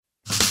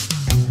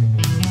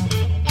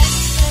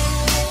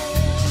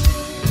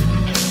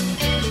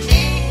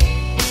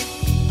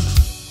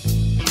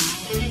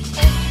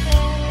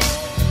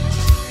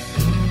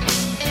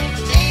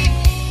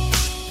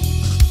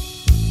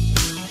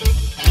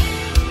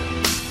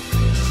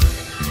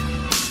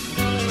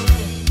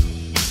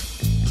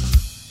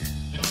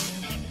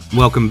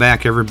Welcome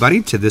back,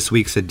 everybody, to this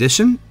week's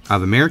edition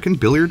of American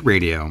Billiard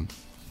Radio.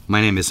 My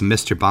name is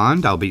Mr.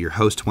 Bond. I'll be your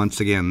host once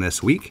again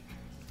this week.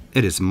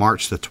 It is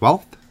March the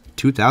 12th,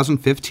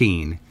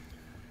 2015.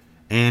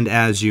 And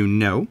as you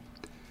know,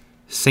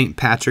 St.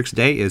 Patrick's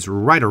Day is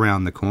right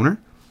around the corner.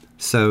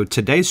 So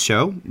today's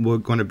show, we're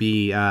going to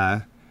be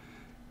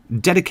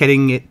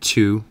dedicating it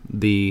to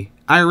the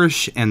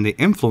Irish and the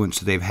influence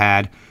they've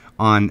had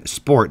on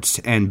sports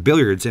and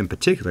billiards in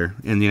particular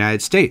in the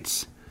United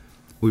States.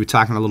 We'll be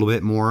talking a little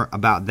bit more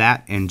about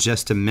that in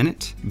just a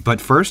minute. But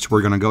first,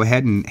 we're going to go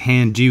ahead and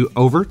hand you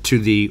over to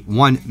the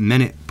 1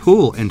 minute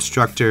pool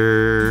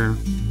instructor.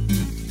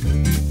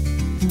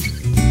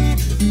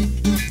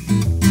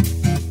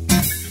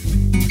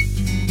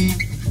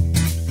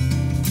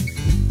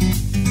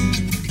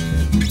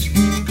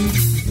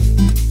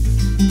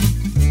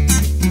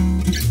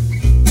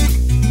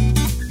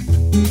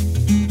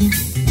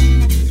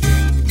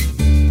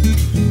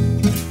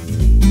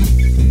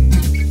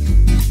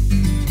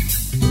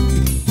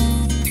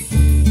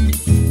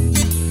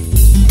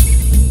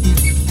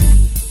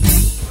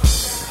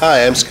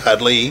 Hi, I'm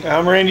Scott Lee.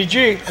 I'm Randy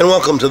G. And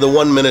welcome to the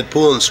 1 minute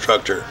pool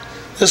instructor.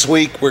 This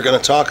week we're going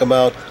to talk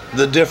about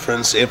the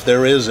difference, if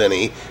there is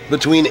any,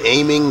 between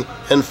aiming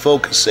and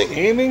focusing.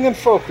 Aiming and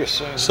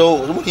focusing.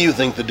 So what do you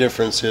think the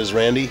difference is,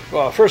 Randy?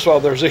 Well, first of all,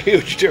 there's a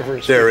huge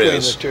difference between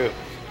the two.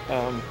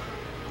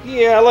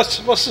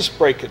 Let's just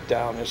break it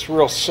down. It's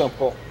real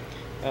simple.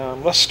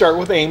 Let's start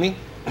with aiming.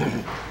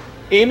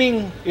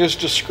 Aiming is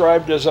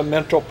described as a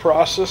mental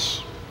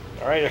process.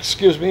 All right,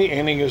 excuse me.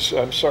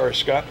 I'm sorry,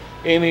 Scott.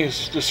 Aiming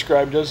is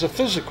described as a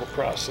physical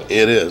process.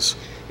 It is.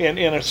 And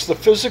it's the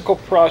physical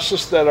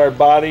process that our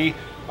body,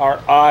 our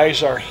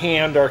eyes, our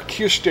hand, our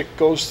cue stick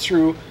goes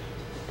through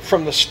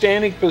from the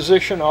standing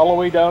position all the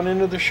way down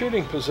into the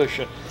shooting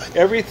position.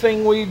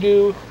 Everything we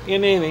do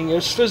in aiming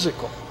is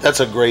physical. That's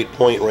a great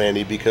point,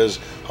 Randy, because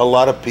a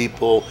lot of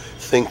people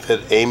think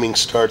that aiming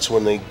starts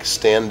when they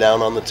stand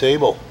down on the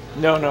table.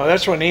 No,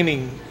 that's when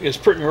aiming is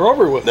pretty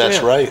over with.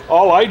 That's right.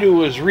 All I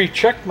do is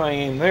recheck my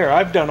aim there.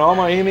 I've done all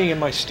my aiming in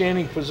my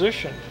standing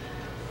position.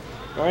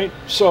 All right?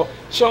 So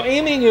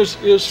aiming is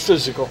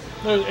physical.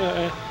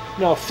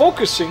 Now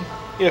focusing,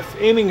 if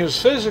aiming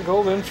is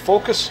physical, then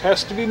focus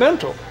has to be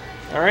mental.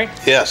 All right?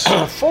 Yes.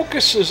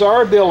 Focus is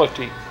our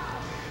ability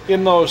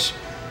in those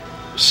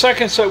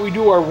seconds that we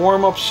do our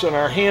warm-ups and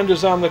our hand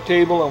is on the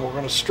table and we're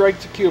going to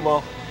strike the cue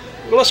ball.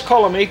 Let's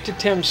call them 8 to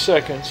 10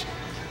 seconds.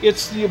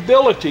 It's the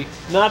ability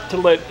not to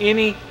let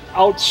any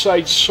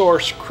outside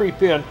source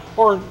creep in,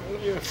 or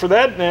for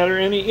that matter,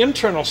 any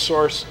internal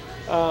source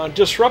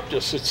disrupt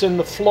us. It's in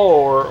the flow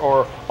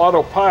or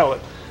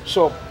autopilot.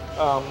 So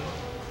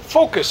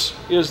focus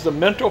is the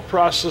mental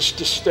process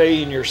to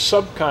stay in your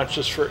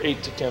subconscious for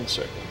 8 to 10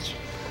 seconds.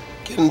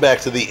 Getting back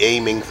to the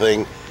aiming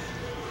thing,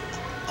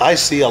 I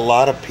see a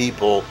lot of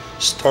people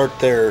start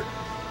their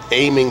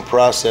aiming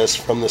process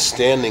from the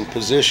standing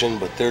position,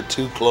 but they're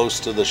too close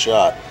to the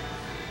shot.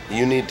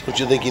 Don't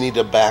you think you need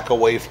to back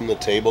away from the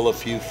table a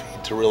few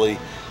feet to really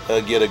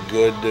get a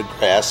good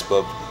grasp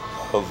of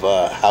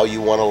how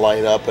you want to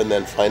line up and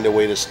then find a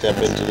way to step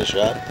into the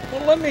shot?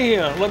 Well,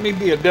 let me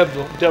be a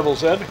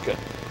devil's advocate.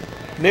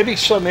 Maybe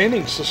some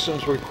aiming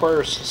systems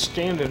require us to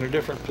stand in a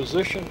different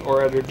position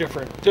or at a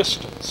different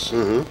distance.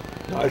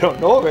 Mm-hmm. Now, I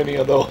don't know of any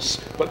of those,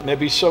 but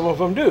maybe some of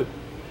them do.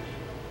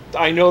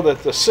 I know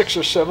that the 6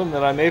 or 7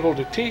 that I'm able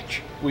to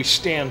teach, we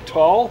stand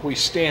tall, we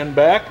stand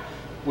back,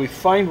 we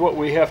find what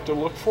we have to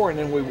look for, and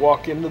then we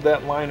walk into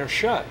that line of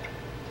shot.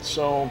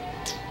 So,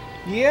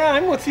 yeah,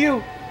 I'm with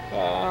you.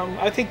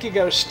 I think you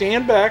got to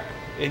stand back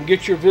and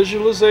get your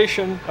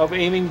visualization of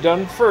aiming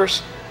done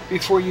first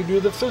before you do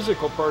the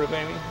physical part of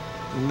aiming.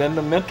 And then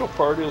the mental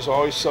part is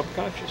always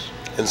subconscious.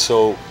 And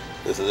so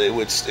it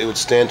would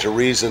stand to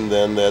reason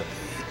then that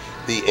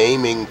the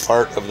aiming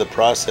part of the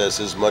process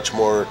is much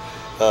more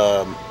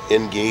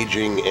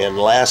engaging and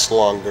lasts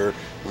longer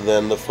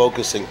than the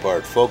focusing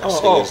part.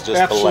 Focusing is just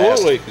absolutely. The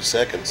last few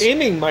seconds.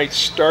 Aiming might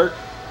start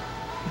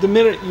the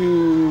minute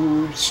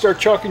you start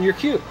chalking your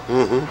cue.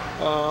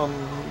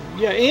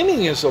 Mm-hmm.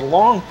 Aiming is a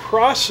long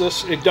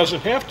process. It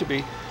doesn't have to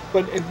be,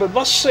 but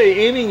let's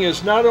say aiming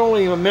is not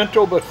only a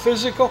mental but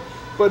physical,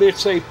 but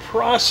it's a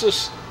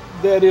process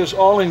that is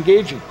all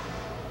engaging,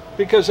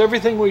 because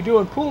everything we do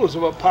in pool is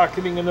about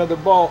pocketing another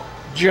ball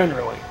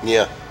generally.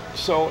 Yeah.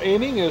 So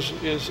aiming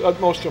is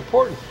utmost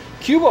important.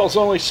 Cue ball's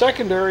only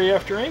secondary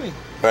after aiming.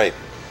 Right.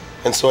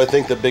 And so I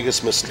think the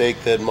biggest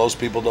mistake that most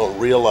people don't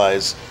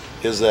realize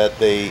is that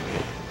they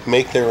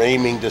make their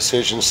aiming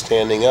decision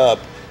standing up,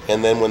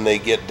 and then when they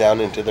get down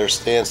into their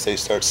stance, they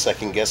start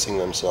second-guessing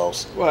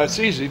themselves. Well, it's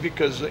easy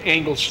because the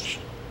angles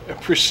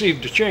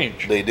perceive to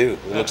change. They do.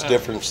 It looks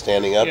different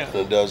standing up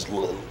than it does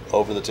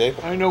over the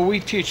table. I know we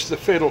teach the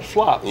fatal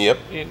flop. Yep.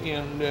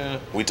 And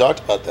we talked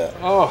about that.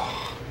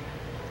 Oh.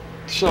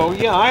 So,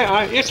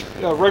 it's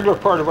a regular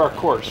part of our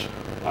course.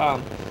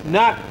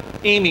 Not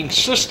aiming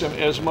system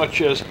as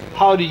much as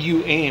how do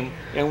you aim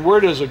and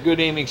where does a good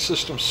aiming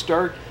system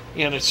start,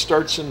 and it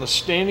starts in the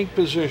standing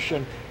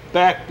position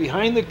back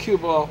behind the cue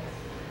ball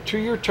to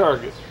your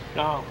target.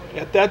 Now,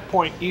 at that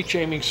point, each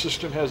aiming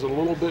system has a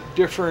little bit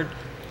different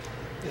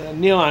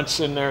nuance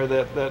in there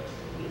that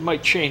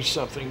might change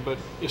something, but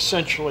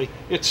essentially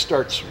it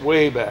starts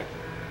way back.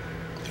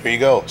 There you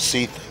go.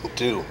 C thing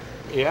too.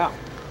 Yeah.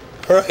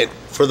 All right.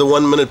 For the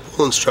 1 Minute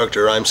Pool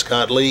Instructor, I'm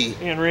Scott Lee.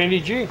 And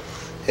Randy G.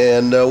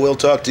 And we'll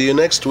talk to you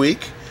next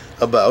week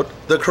about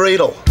the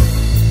cradle.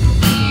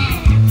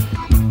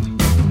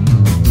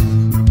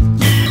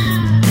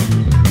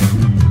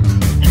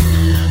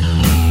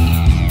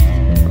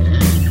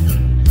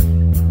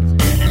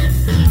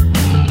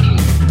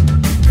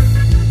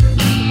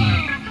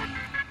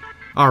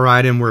 All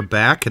right, and we're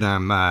back, and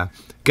I'm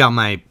got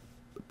my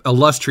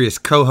illustrious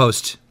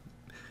co-host,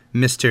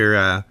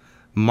 Mr.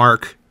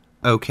 Mark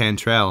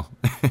O'Cantrell.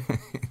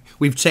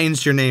 We've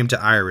changed your name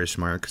to Irish,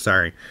 Mark.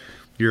 Sorry,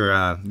 you're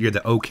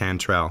the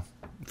O'Cantrell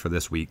for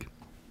this week.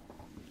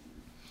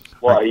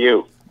 What are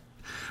you?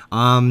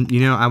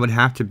 I would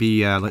have to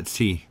be. Let's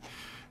see,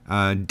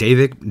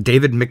 David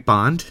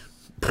McBond.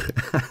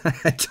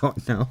 I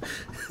don't know.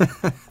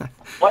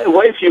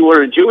 What if you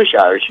were a Jewish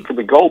Irish? You could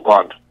be Gold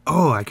Bond.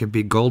 Oh, I could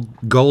be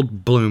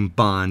Goldblum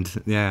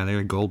Bond. Yeah,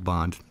 they're Gold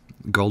Bond.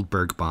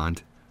 Goldberg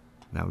Bond.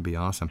 That would be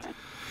awesome.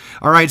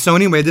 All right, so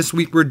anyway, this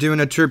week we're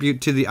doing a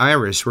tribute to the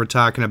Irish. We're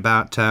talking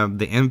about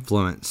the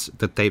influence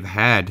that they've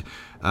had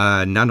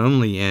not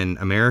only in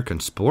American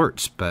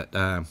sports, but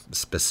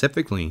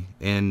specifically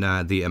in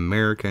the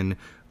American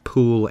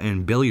pool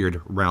and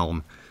billiard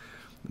realm,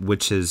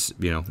 which is,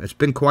 it's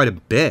been quite a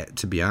bit,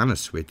 to be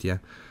honest with you.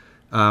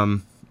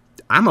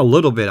 I'm a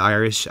little bit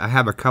Irish. I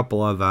have a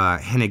couple of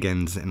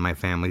Hennigans in my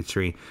family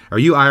tree. Are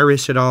you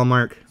Irish at all,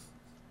 Mark?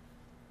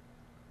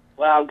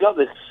 Well, I've got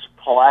this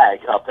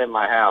plaque up in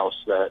my house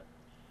that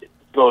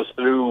goes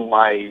through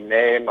my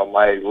name and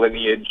my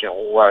lineage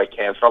and where I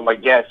came from. I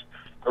guess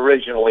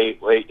originally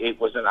it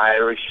was an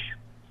Irish.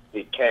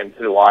 It came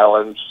through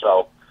Ireland,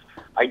 so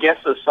I guess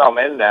there's some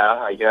in there.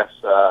 I guess,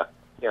 I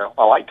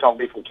like corned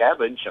beef and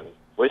cabbage and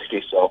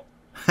whiskey, so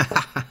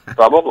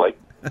probably,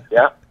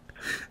 yeah.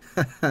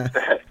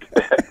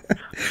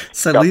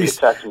 So at least,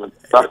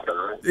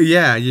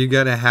 yeah, you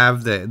got to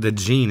have the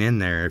gene in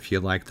there if you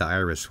like the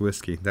Irish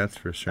whiskey. That's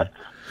for sure.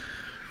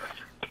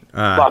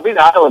 Well, I've been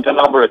to Ireland a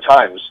number of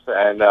times,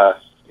 and a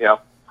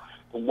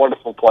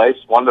wonderful place,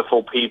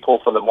 wonderful people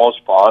for the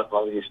most part.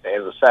 Well, you stay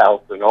in the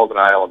south, the Northern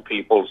Ireland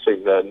people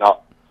seem to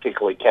not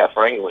particularly care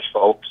for English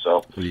folks.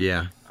 So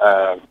yeah,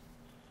 I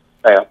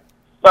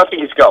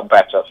think it's got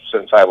better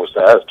since I was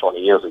there 20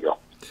 years ago.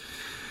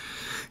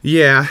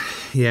 Yeah,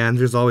 and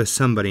there's always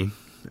somebody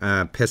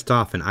pissed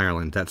off in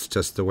Ireland. That's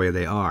just the way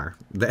they are.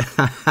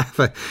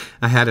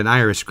 I had an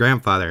Irish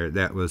grandfather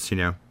that was,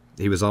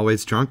 he was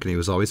always drunk and he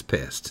was always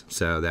pissed.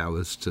 So that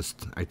was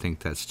just, I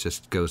think that's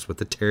just goes with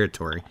the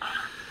territory.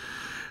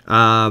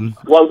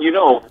 Well,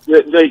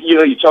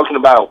 you're talking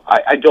about,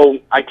 I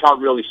can't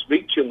really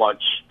speak too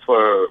much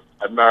for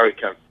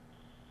American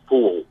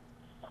pool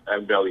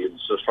and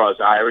billiards as far as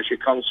the Irish are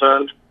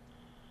concerned.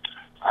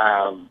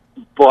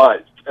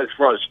 But as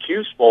far as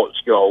cue sports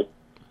go,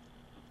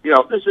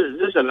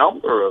 there's a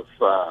number of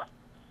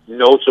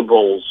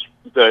notables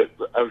that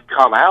have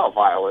come out of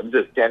Ireland.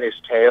 There's Dennis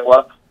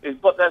Taylor,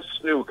 but that's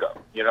snooker.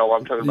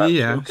 I'm talking about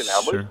snooker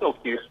now, but it's still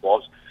cue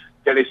sports.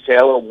 Dennis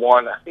Taylor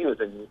won, I think it was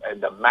in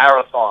the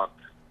marathon,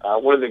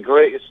 one of the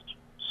greatest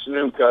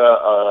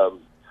snooker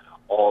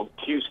or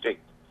cue stick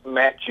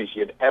matches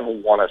you'd ever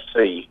want to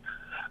see.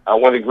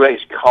 One of the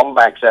greatest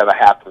comebacks ever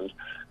happened.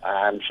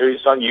 I'm sure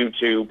it's on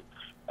YouTube.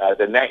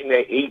 The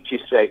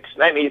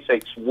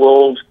 1986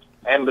 World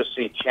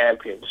Embassy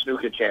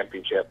Snooker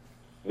Championship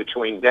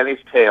between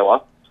Dennis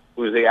Taylor,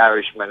 who was the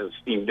Irishman, and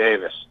Steve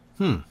Davis.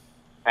 And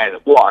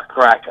what a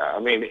cracker. I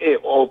mean, it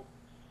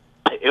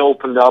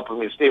opened up. I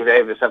mean, Steve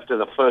Davis, after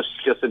the first,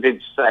 because they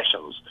did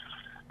sessions,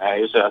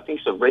 it was, I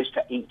think it's a race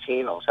to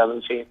 18 or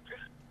 17.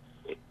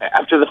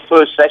 After the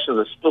first session,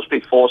 there's supposed to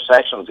be 4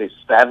 sessions. It's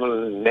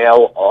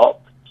 7-0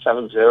 up,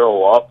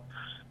 7-0 up.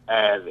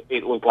 And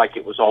it looked like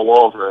it was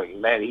all over.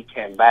 And man, he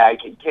came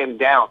back. He came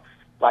down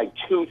like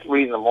 2,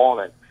 3 in the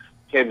morning.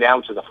 Came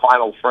down to the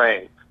final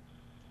frame,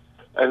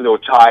 and they were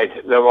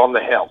tied. They were on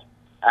the hill.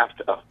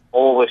 After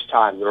all this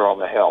time, they were on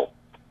the hill.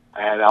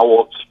 And I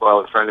won't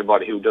spoil it for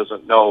anybody who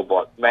doesn't know,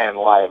 but man,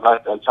 live,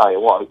 I'll tell you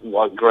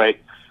what great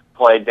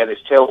play Dennis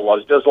Taylor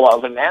was. Does a lot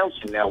of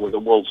announcing now with the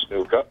World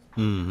Snooker.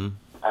 Mm-hmm.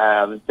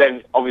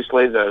 Then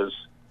obviously there's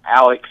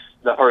Alex,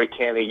 the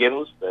Hurricane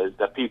Higgins,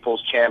 the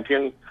people's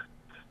champion.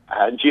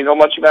 Do you know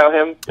much about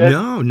him?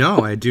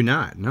 No, I do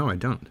not. No, I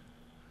don't.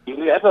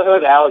 You ever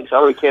heard Alex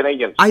Hurricane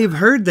Higgins? I have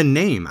heard the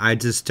name. I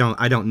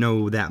don't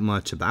know that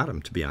much about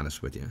him, to be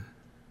honest with you.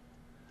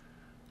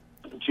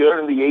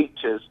 During the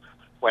 80s,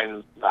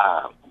 when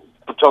I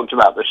talked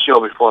about the show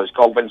before, it's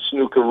called When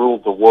Snooker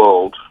Ruled the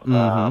World.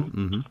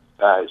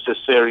 It's a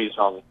series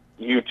on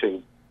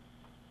YouTube.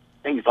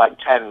 I think it's like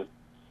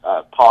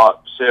 10-part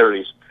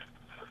series.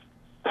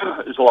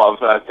 There's a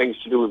lot of things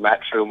to do with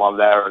Matchroom on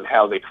there and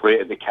how they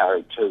created the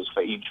characters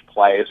for each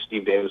player.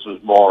 Steve Davis was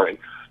boring.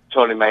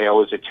 Tony Mayo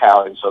was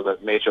Italian, so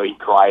that made sure he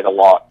cried a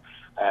lot.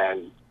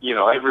 and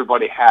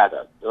everybody had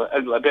a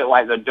bit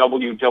like the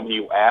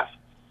WWF,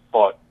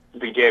 but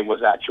the game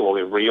was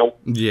actually real.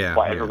 Yeah.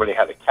 But everybody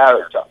had a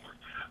character.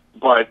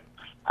 But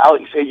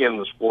Alex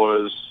Higgins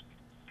was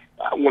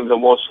one of the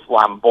most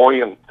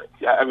flamboyant.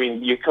 I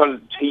mean, he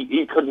couldn't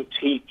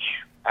teach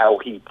how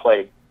he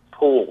played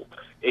pool.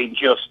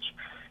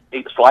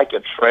 It's like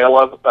a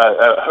trailer,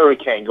 a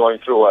hurricane going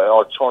through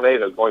or a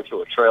tornado going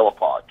through a trailer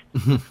park.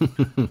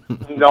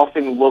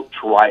 Nothing looked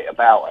right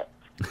about it.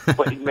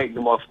 But he'd make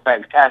the most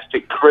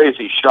fantastic,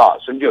 crazy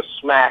shots and just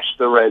smash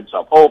the Reds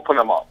up, open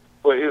them up.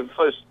 But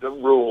first, the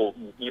rule,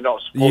 you're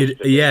not supposed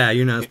to. Yeah,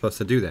 you're not supposed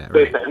to do that,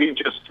 right? You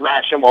just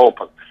smash them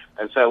open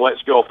and say,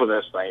 let's go for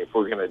this thing if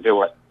we're going to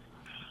do it.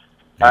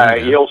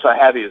 He also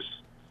had his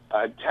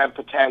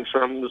temper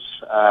tantrums.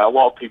 A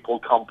lot of people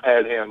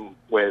compared him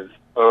with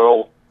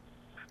Earl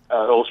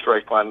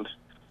Strickland.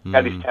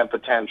 Had his temper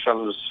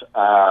tantrums,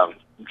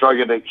 drug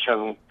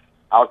addiction,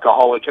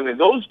 alcoholic. And in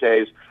those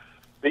days,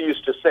 they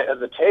used to sit at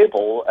the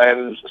table,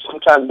 and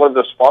sometimes one of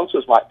the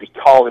sponsors might be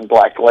Carlin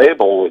Black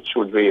Label, which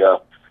would be a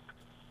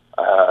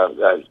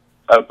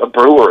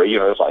brewery.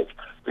 It's like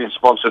being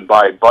sponsored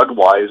by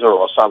Budweiser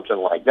or something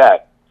like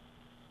that.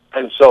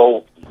 And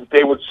so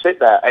they would sit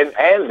there,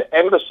 and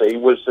Embassy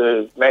was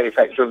the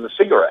manufacturer of the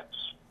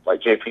cigarettes,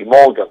 like J.P.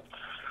 Morgan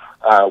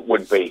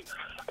would be.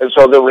 And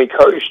so they were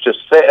encouraged to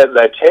sit at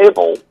their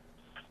table.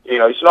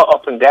 It's not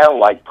up and down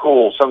like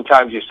pool.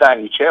 Sometimes you sat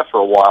in your chair for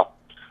a while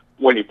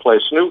when you play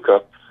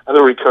snooker, and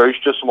they were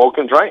encouraged to smoke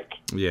and drink.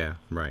 Yeah,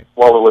 right.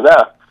 While they were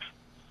there.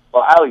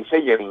 Well, Alex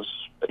Higgins,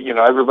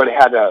 everybody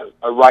had a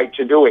right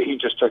to do it. He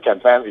just took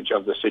advantage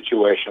of the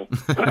situation.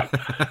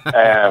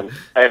 And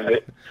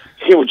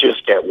he would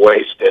just get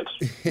wasted.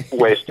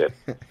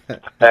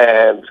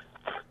 And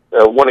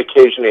one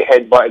occasion he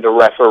headbutted a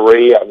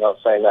referee. I'm not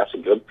saying that's a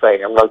good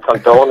thing. I'm not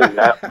condoning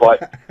that,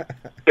 but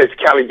it's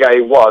the kind of guy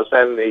he was.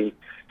 And he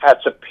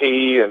had to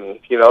pee, and,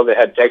 they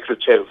had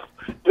decorative,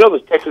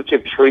 those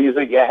decorative trees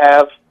that you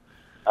have,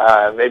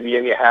 maybe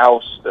in your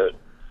house that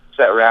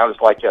set around as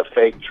like a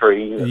fake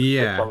tree that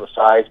sits on the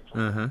side.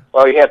 Uh-huh.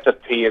 Well, he had to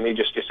pee, and he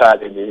just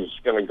decided he was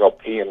going to go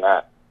pee in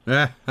that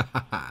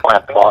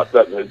plant pot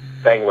that the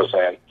thing was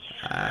in.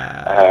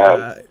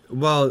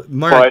 Well,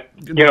 Mark... But,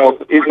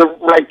 he's a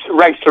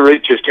rags to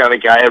riches kind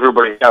of guy.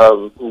 Everybody kind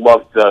of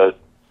loved the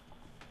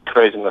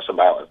craziness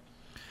about it.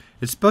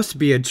 It's supposed to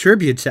be a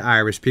tribute to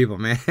Irish people,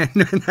 man.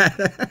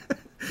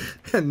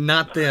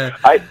 Not the...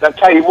 I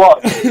tell you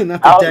what,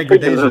 not the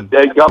degradation.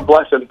 Dead. God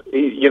bless him.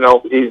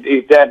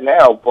 He's dead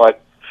now,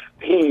 but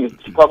he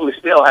probably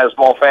still has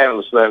more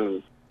fans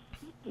than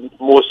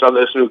most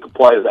other snooker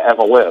players that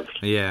ever lived.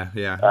 Yeah,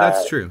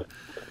 that's true.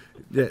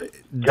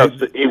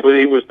 Because he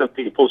was the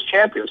people's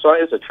champion, so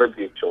it is a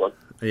tribute to him.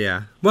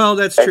 Yeah, well,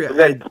 that's true.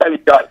 Then you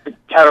got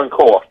Karen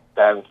Corr,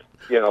 and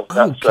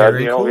that's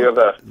the only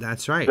other.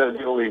 That's right.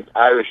 The only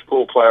Irish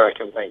pool player I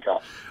can think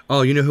of.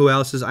 Oh, you know who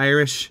else is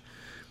Irish?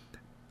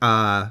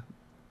 I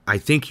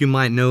think you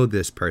might know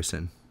this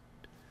person,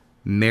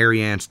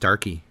 Marianne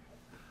Starkey.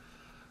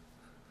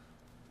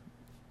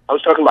 I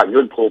was talking about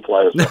good pool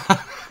players.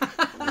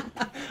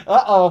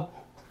 Uh-oh.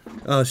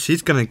 Oh,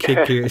 she's gonna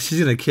kick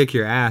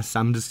your ass.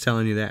 I'm just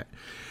telling you that.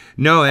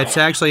 No, it's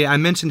actually, I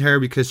mentioned her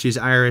because she's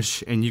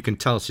Irish, and you can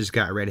tell she's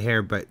got red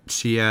hair. But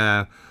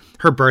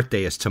her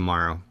birthday is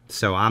tomorrow,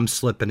 so I'm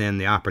slipping in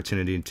the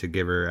opportunity to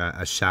give her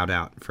a shout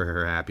out for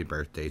her happy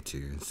birthday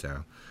too.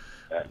 So,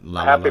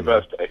 happy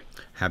birthday!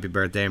 Happy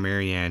birthday,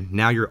 Marianne.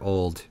 Now you're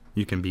old.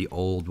 You can be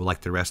old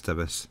like the rest of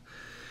us.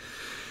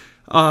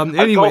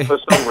 Anyway, I thought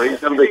for some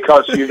reason,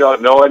 because you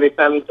don't know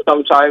anything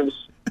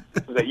sometimes,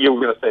 that you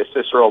were going to say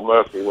Cicero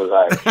Murphy was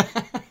Irish.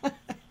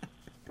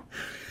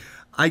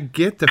 I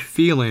get the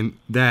feeling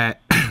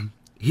that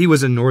he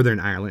was in Northern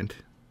Ireland,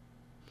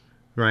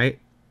 right?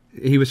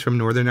 He was from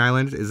Northern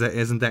Ireland.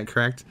 Isn't that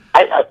correct?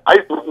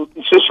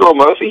 Cicero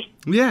Murphy?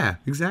 Yeah,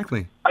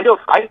 exactly. I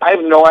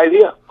have no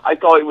idea. I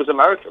thought he was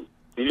American.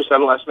 He just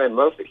had a last name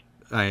Murphy.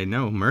 I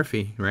know,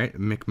 Murphy, right?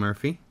 Mick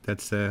Murphy.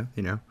 That's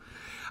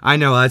I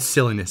know that's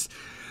silliness.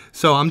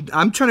 So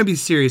I'm trying to be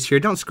serious here.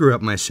 Don't screw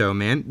up my show,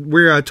 man.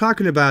 We're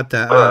talking about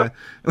the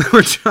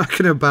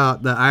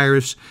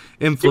Irish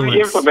influence. Give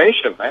me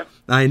information, man.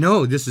 I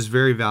know this is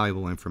very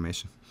valuable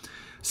information.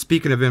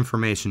 Speaking of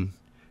information,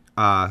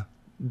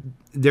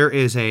 there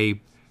is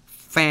a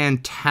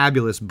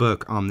fantabulous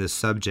book on this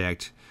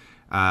subject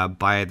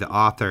by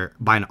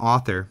an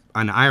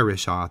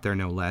Irish author,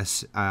 no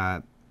less.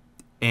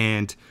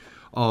 And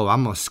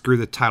I'm gonna screw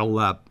the title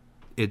up.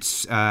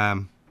 It's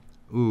dang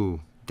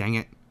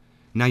it.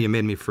 Now you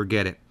made me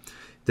forget it.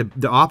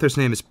 The author's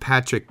name is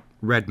Patrick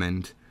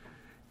Redmond,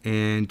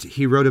 and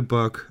he wrote a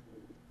book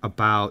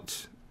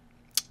about,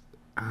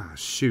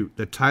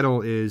 the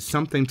title is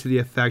something to the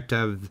effect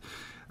of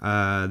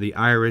the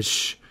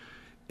Irish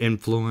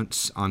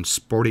influence on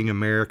sporting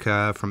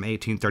America from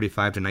 1835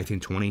 to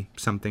 1920,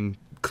 something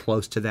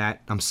close to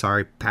that. I'm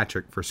sorry,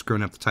 Patrick, for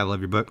screwing up the title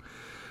of your book.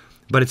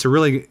 But it's a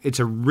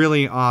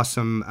really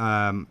awesome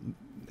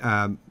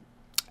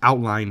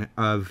outline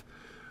of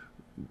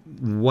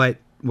what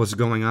was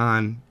going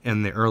on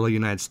in the early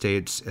United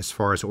States as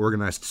far as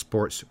organized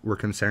sports were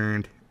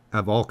concerned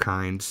of all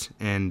kinds,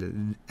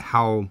 and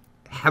how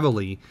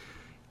heavily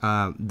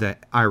the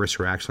Irish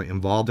were actually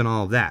involved in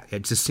all of that.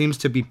 It just seems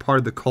to be part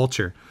of the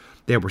culture.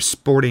 They are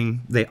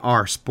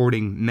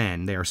sporting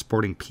men. They are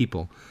sporting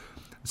people.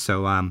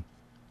 So,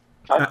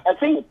 I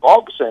think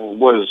boxing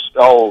was,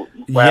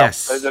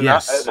 yes. at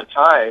the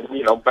time,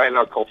 bare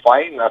knuckle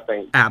fighting, I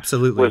think,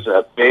 absolutely was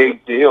a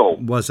big deal.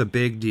 Was a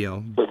big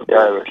deal. With the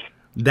Irish.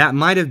 That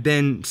might have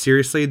been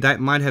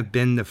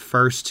the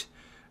first,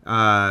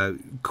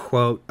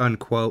 quote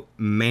unquote,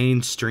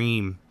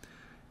 mainstream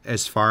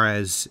as far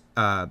as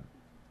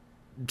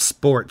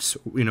sports,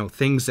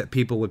 things that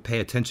people would pay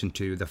attention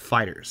to, the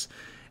fighters.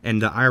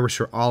 And the Irish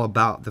were all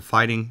about the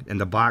fighting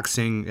and the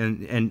boxing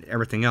and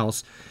everything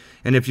else.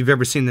 And if you've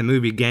ever seen the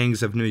movie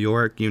Gangs of New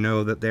York, you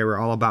know that they were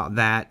all about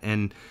that.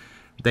 And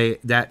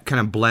that kind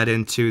of bled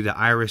into the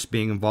Irish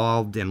being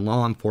involved in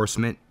law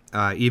enforcement.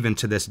 Even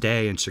to this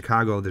day in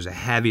Chicago, there's a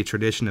heavy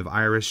tradition of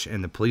Irish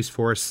in the police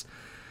force.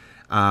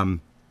 And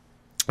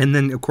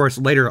then, of course,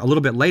 a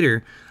little bit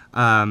later,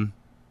 now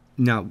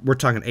we're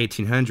talking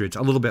 1800s,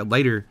 a little bit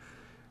later,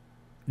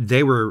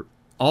 they were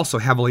also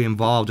heavily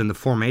involved in the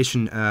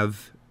formation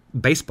of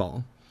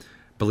baseball,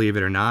 believe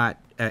it or not.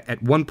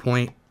 At one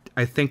point,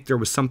 I think there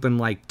was something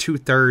like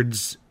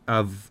 2/3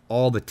 of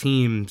all the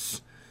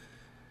teams,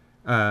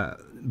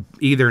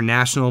 either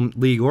National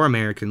League or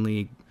American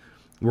League,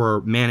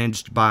 were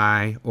managed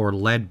by or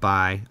led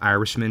by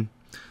Irishmen.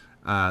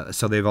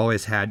 So they've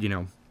always had,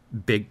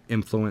 big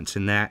influence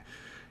in that.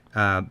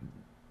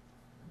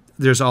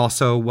 There's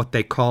also what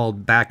they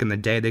called, back in the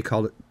day, they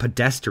called it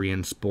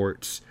pedestrian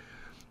sports,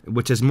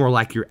 which is more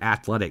like your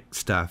athletic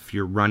stuff,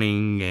 your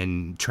running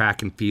and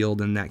track and field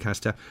and that kind of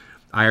stuff.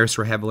 Irish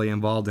were heavily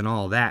involved in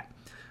all of that.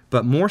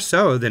 But more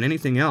so than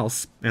anything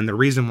else, and the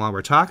reason why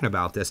we're talking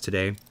about this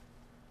today,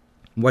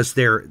 was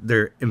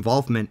their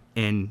involvement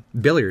in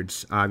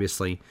billiards,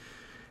 obviously,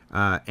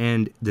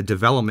 and the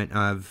development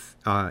of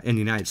in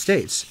the United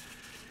States.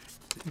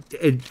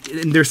 And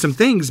there's some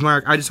things,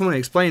 Mark, I just want to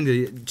explain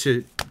to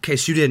in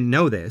case you didn't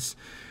know this.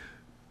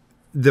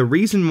 The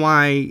reason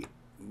why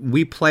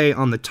we play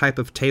on the type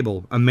of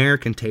table,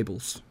 American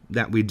tables,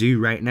 that we do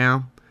right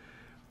now,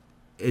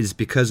 is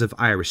because of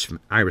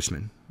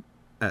Irishmen.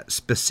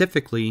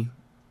 Specifically,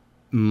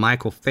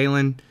 Michael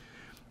Phelan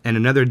and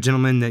another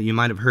gentleman that you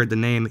might have heard the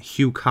name,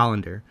 Hugh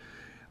Callender.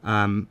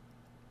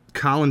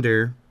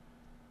 Callender,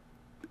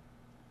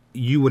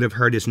 you would have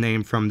heard his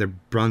name from the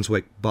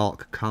Brunswick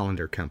Bulk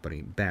Callender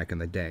Company back in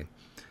the day.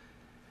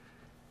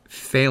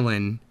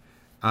 Phelan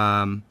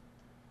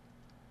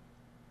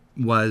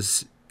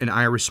was an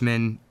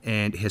Irishman,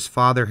 and his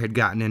father had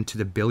gotten into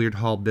the billiard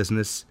hall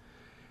business,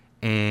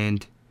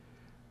 and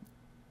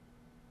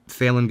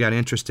Phelan got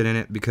interested in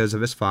it because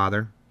of his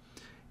father.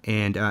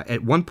 And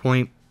at one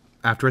point,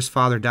 after his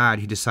father died,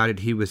 he decided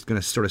he was going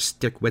to sort of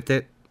stick with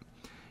it.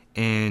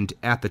 And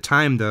at the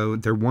time, though,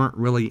 there weren't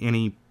really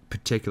any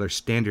particular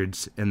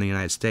standards in the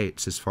United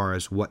States as far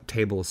as what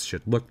tables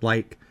should look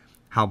like,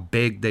 how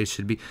big they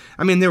should be.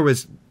 I mean, there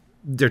was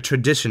their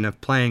tradition of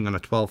playing on a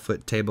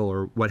 12-foot table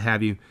or what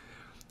have you,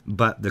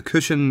 but the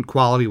cushion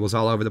quality was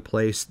all over the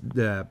place.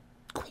 The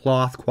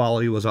cloth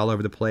quality was all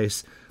over the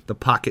place. The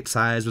pocket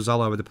size was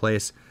all over the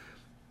place.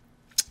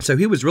 So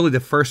he was really the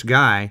first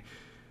guy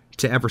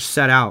to ever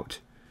set out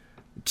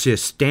to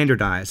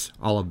standardize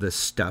all of this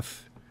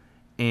stuff.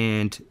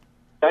 And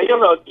now,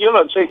 you're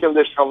not taking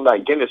this from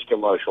that Guinness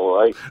commercial,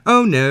 right?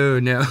 Oh, no.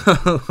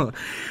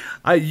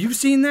 You've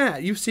seen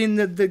that. You've seen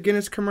the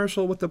Guinness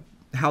commercial with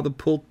how the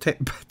pool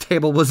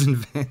table was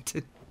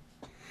invented.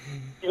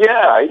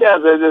 Yeah,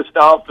 there's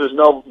stuff. There's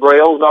no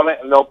rails on it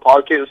and no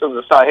pockets, and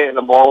they start hitting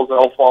the balls,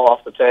 they'll fall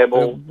off the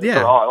table.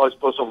 Yeah. So, let's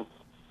put some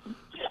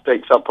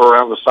sticks up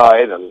around the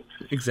side, and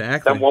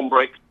exactly. Then one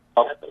breaks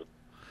off.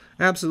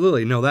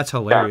 Absolutely. No, that's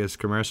hilarious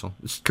commercial.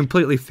 It's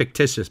completely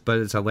fictitious, but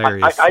it's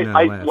hilarious. I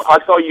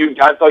thought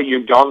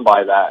you'd gone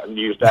by that and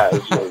used that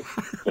as your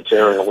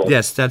material.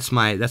 Yes, that's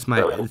my.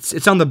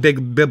 It's on the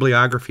big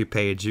bibliography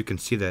page. You can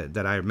see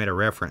that I made a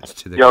reference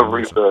to the commercial.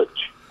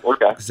 Research.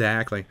 Okay.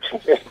 Exactly.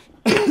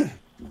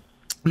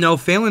 No,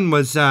 Phelan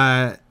was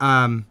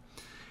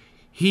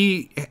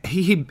he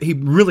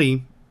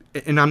really,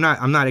 and I'm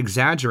not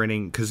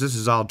exaggerating because this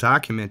is all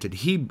documented.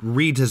 He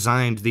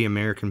redesigned the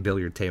American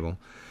billiard table.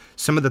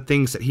 Some of the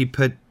things that he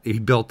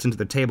built into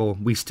the table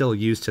we still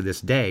use to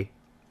this day.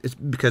 It's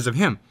because of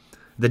him.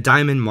 The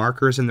diamond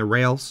markers in the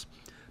rails,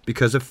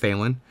 because of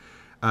Phelan.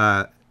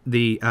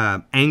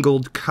 The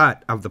angled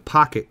cut of the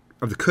pocket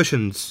of the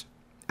cushions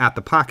at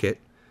the pocket,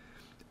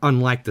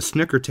 unlike the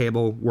snooker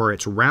table where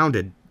it's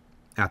rounded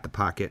at the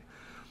pocket.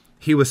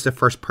 He was the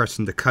first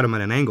person to cut them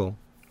at an angle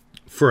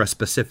for a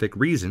specific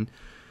reason.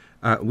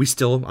 We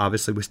still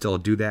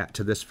do that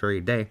to this very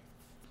day.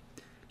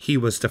 He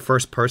was the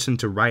first person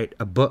to write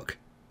a book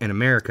in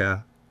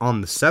America on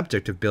the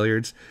subject of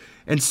billiards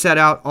and set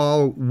out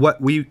all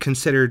what we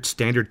considered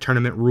standard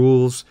tournament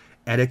rules,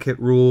 etiquette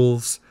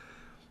rules,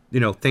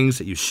 things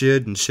that you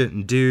should and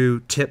shouldn't do,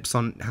 tips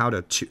on how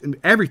to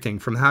everything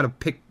from how to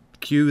pick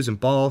cues and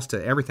balls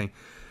to everything,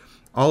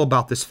 all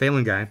about this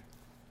Phelan guy.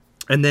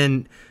 And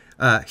then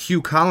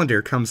Hugh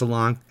Collender comes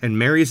along and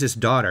marries his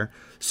daughter.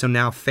 So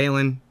now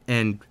Phelan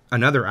and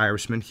another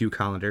Irishman, Hugh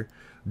Collender,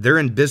 they're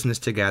in business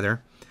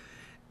together,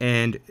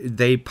 and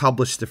they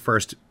published the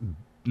first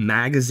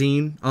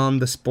magazine on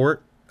the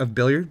sport of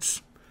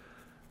billiards.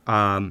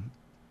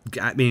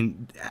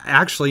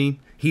 Actually,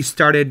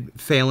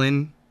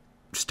 Phelan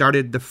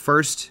started the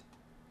first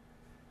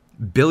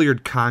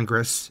Billiard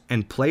Congress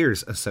and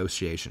Players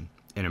Association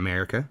in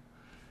America.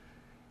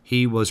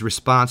 He was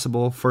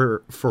responsible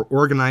for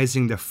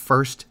organizing the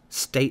first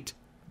state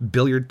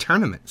billiard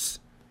tournaments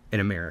in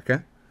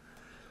America.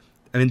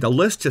 I mean, the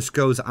list just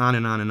goes on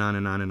and on and on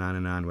and on and on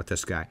and on with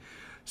this guy.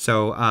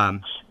 So,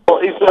 well,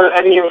 is there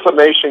any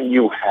information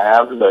you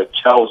have that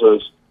tells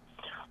us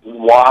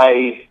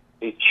why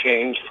it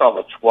changed from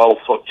a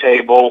 12-foot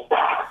table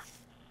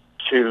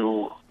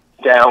to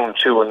down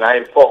to a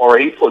 9-foot or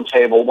 8-foot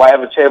table,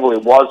 whatever table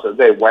it was that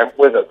they went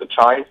with at the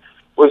time?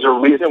 Was there a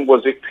reason?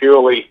 Was it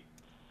purely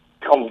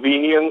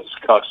convenience?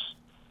 Because,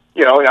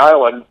 in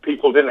Ireland,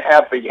 people didn't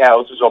have big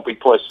houses or big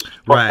places to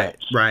put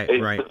right.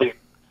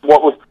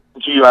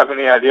 Do you have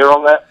any idea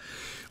on that?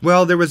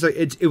 Well, there was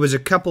it was a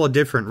couple of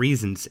different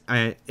reasons.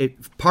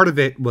 Part of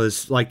it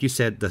was, like you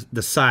said,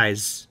 the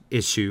size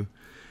issue.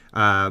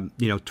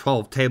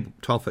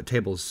 12-foot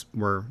tables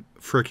were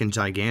freaking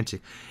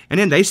gigantic, and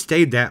then they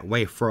stayed that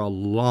way for a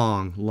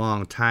long,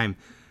 long time.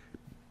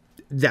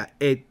 That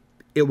it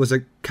was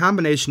a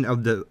combination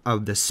of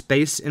the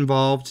space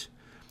involved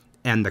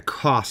and the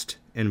cost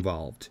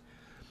involved.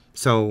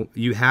 So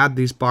you had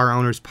these bar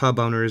owners, pub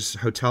owners,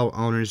 hotel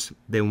owners.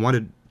 They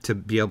wanted to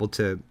be able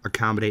to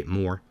accommodate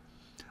more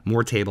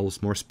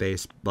tables, more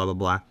space, blah, blah,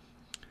 blah.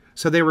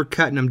 So they were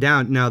cutting them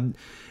down. Now,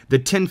 the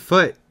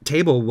 10-foot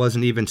table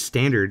wasn't even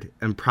standard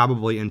and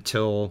probably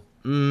until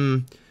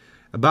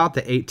about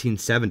the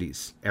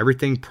 1870s.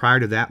 Everything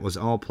prior to that was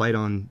all played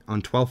on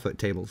 12-foot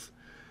tables.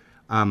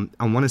 I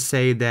want to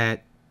say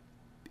that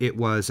it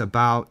was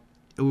about,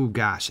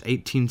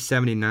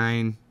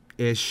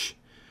 1879-ish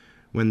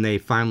when they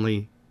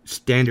finally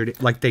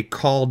they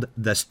called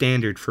the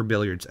standard for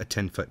billiards a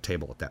 10-foot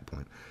table at that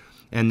point.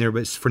 And there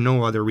was for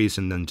no other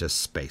reason than just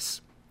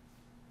space.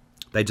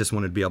 They just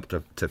wanted to be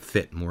able to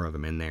fit more of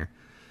them in there.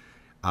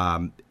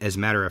 As a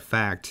matter of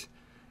fact,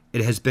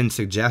 it has been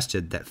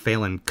suggested that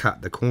Phelan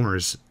cut the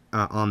corners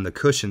on the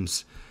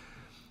cushions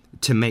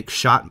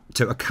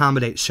to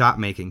accommodate shot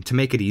making, to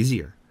make it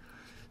easier.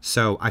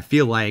 So I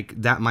feel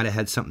like that might have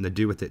had something to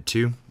do with it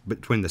too,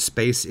 between the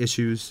space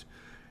issues,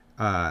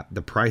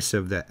 the price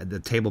of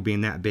the table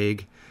being that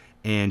big,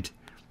 and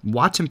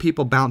watching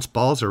people bounce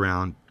balls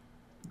around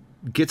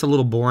gets a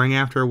little boring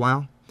after a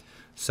while.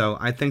 So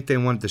I think they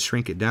wanted to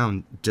shrink it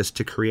down just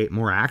to create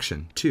more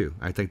action too.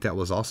 I think that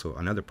was also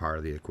another part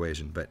of the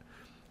equation. But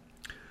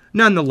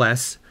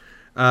nonetheless,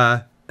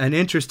 an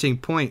interesting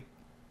point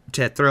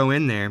to throw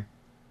in there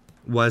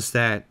was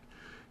that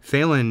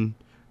Phelan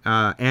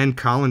and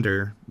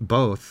Collender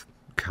both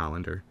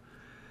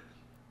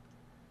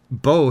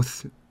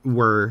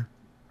were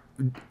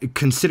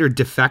considered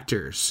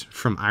defectors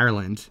from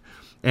Ireland,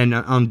 and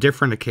on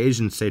different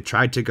occasions they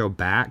tried to go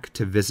back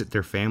to visit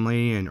their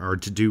family or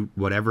to do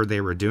whatever they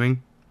were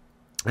doing,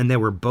 and they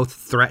were both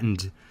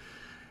threatened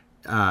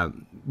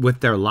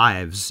with their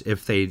lives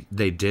if they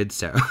did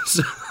so.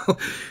 So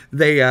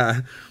they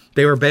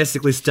were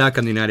basically stuck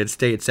in the United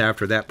States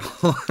after that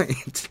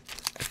point.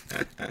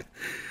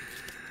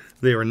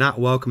 They were not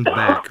welcomed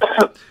back.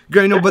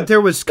 But there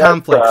was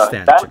conflicts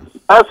then.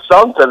 That's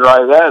something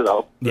right there,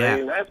 though. Yeah. I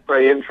mean, that's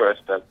pretty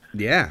interesting.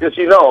 Yeah. Because,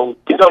 you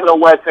don't know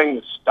where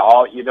things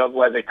start. You don't know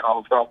where they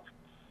come from.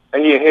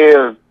 And you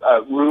hear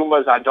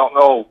rumors. I don't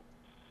know.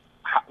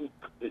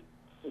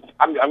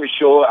 I'm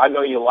sure. I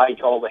know you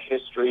like all the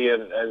history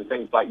and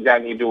things like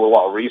that. And you do a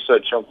lot of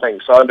research on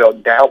things. So I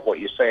don't doubt what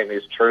you're saying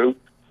is true.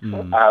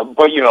 Mm.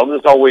 But,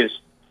 there's always...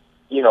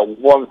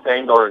 one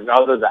thing or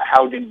another, that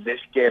how did this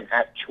game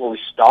actually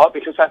start?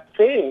 Because I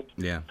think,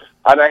 and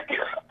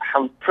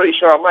I'm pretty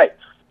sure I'm right,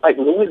 like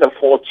Louis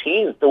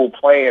XIV, they were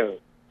playing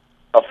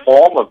a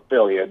form of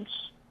billiards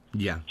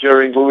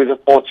during Louis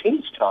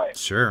XIV's time.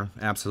 Sure,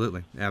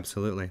 absolutely.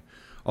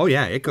 Oh,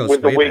 yeah, it goes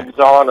with way the wigs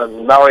back. on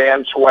and Marie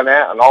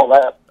Antoinette and all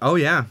that. Oh,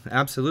 yeah,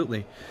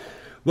 absolutely.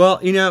 Well,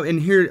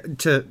 and here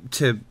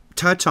to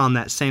touch on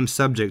that same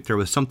subject, there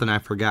was something I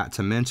forgot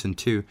to mention,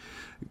 too.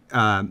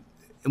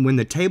 When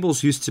the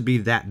tables used to be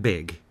that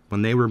big,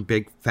 when they were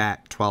big,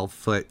 fat,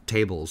 12-foot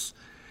tables,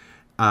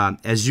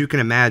 as you can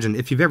imagine,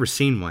 if you've ever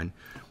seen one,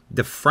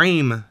 the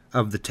frame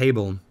of the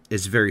table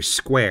is very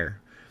square.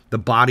 The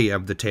body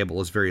of the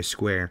table is very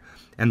square,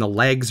 and the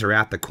legs are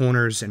at the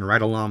corners and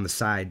right along the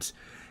sides.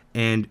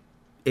 And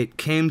it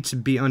came to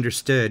be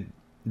understood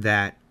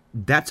that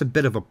that's a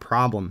bit of a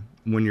problem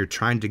when you're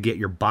trying to get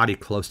your body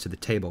close to the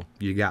table.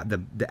 You got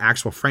the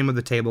actual frame of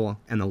the table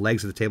and the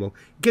legs of the table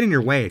get in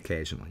your way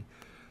occasionally.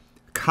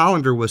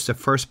 Collender was the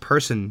first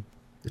person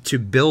to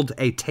build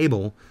a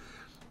table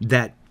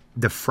that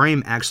the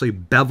frame actually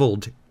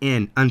beveled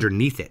in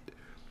underneath it.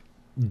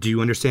 Do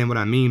you understand what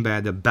I mean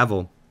by the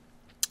bevel?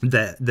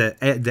 The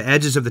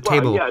edges of the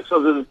table. Yeah,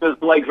 so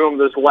there's leg room,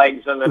 there's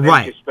legs, and then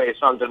Right. empty space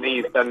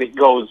underneath, and it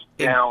goes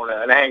down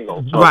at an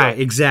angle. So Right,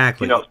 that,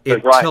 exactly.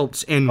 It right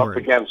tilts up inward.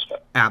 against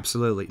it.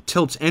 Absolutely.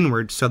 Tilts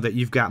inward so that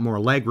you've got more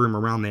leg room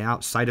around the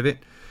outside of it.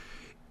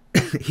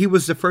 He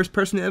was the first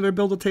person to ever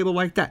build a table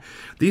like that.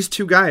 These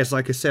two guys,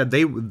 like I said,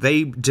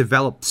 they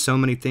developed so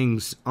many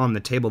things on the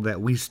table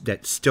that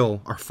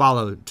still are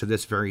followed to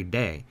this very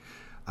day.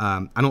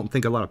 I don't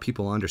think a lot of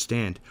people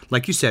understand,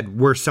 like you said,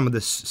 where some of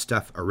this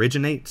stuff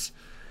originates.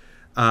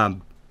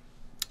 And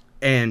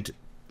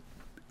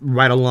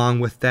right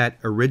along with that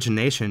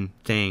origination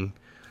thing,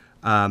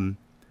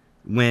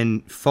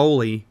 when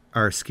Phelan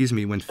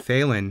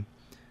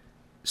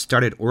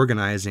started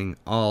organizing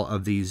all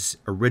of these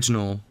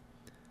original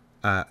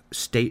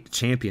state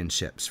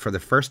championships for the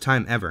first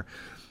time ever,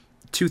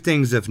 two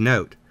things of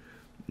note.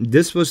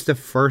 This was the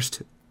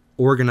first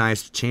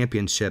organized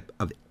championship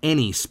of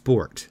any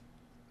sport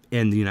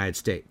in the United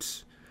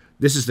States.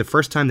 This is the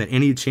first time that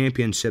any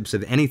championships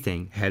of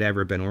anything had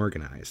ever been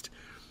organized.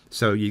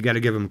 So you got to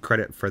give them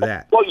credit for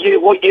that. What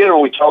year are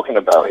we talking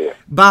about here?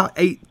 About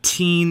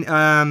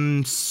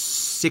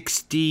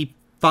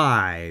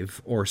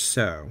 1865 or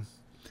so.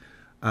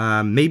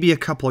 Maybe a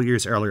couple of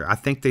years earlier. I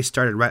think they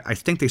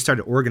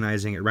started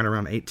organizing it right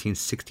around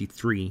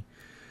 1863.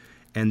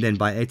 And then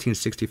by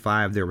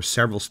 1865, there were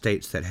several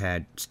states that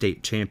had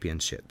state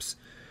championships.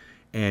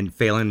 And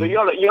Phelan... So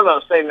you're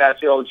not saying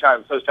that's the only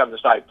time, first time they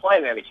started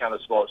playing any kind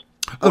of sports?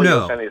 Oh, no.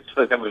 You're saying it's the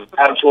first time it was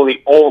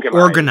actually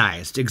organized?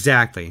 Organized,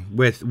 exactly.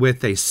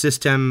 With a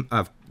system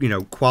of,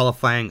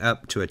 qualifying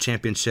up to a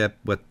championship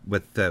with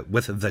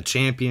the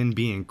champion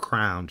being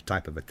crowned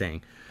type of a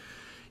thing.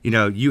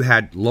 You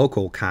had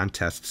local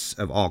contests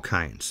of all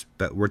kinds,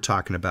 but we're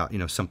talking about,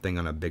 something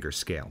on a bigger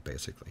scale,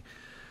 basically.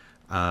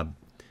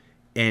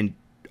 And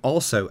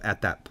also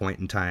at that point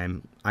in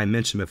time, I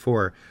mentioned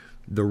before,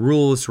 the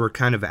rules were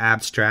kind of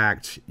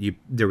abstract.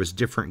 There was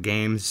different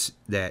games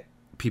that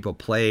people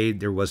played.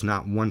 There was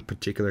not one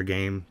particular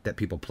game that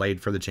people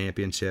played for the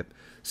championship.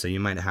 So you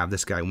might have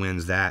this guy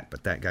wins that,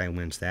 but that guy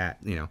wins that,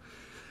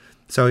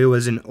 So it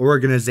was an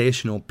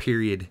organizational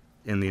period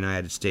in the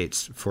United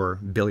States for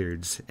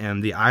billiards.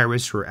 And the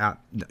Irish were out,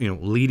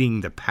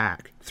 leading the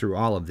pack through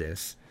all of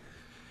this.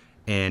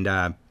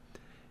 And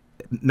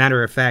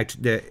matter of fact,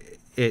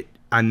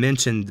 I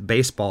mentioned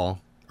baseball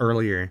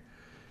earlier.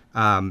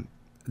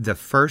 The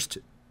first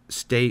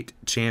state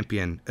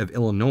champion of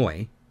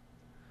Illinois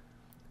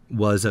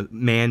was a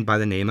man by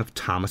the name of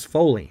Thomas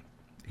Foley.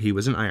 He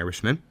was an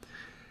Irishman,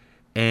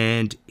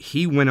 and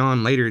he went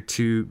on later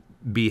to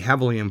be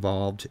heavily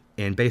involved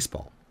in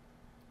baseball.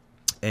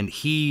 And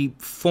he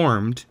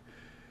formed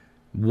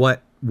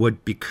what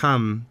would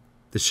become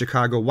the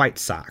Chicago White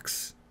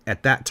Sox.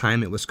 At that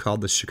time, it was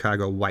called the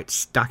Chicago White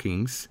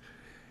Stockings,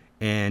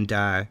 and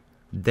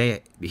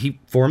he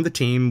formed the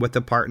team with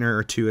a partner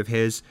or two of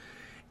his,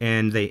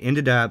 and they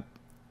ended up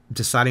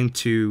deciding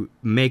to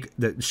make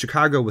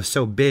Chicago was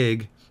so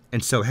big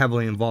and so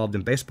heavily involved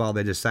in baseball,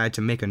 they decided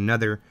to make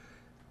another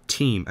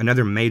team,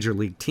 another major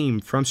league team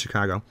from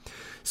Chicago.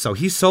 So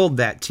he sold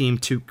that team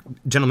to a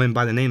gentleman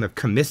by the name of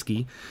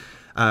Comiskey.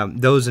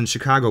 Those in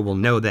Chicago will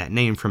know that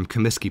name from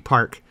Comiskey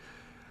Park.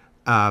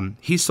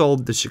 He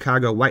sold the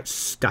Chicago White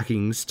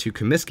Stockings to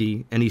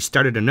Comiskey, and he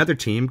started another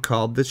team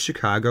called the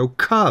Chicago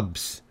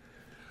Cubs.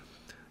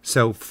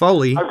 So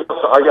Foley...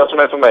 I got some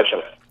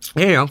information.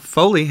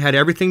 Foley had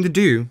everything to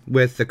do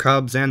with the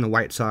Cubs and the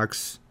White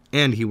Sox,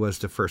 and he was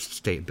the first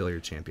state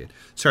billiard champion.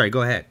 Sorry,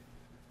 go ahead.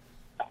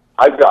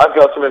 I've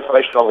got some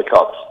information on the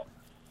Cubs.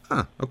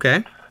 Huh,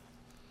 okay.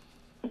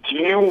 Do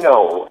you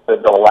know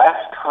that the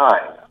last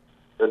time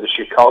that the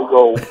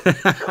Chicago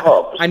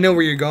Cubs I know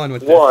where you're going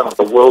with won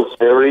the World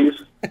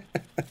Series,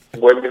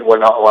 women were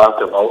not allowed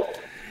to vote?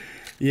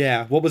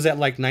 Yeah, what was that,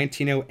 like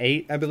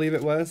 1908, I believe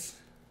it was?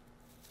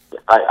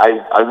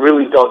 I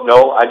really don't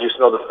know. I just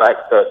know the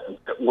fact that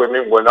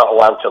women were not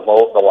allowed to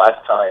vote the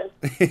last time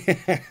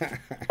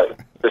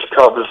the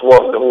Cubs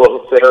won the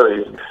World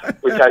Series,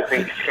 which I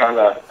think is kind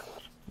of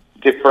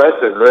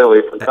depressing,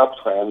 really, for Cubs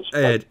fans.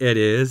 It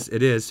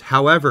is.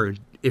 However,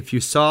 if you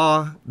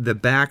saw the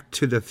Back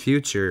to the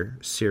Future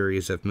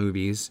series of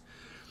movies,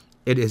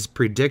 it is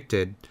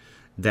predicted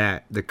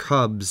that the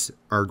Cubs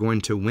are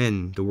going to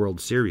win the World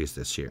Series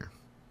this year.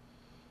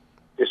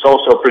 It's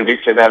also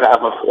predicted that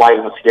I'm a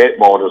flying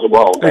skateboard as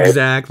well, Dave.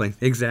 Exactly.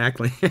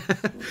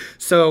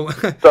 So I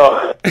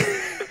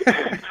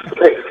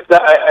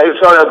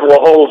sort of blow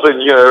holes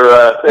in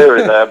your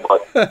theory there,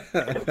 but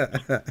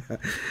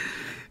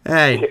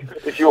hey,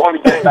 if you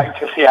want to get back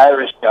to the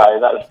Irish guy,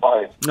 that's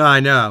fine. I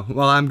know.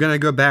 Well, I'm going to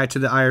go back to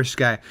the Irish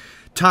guy.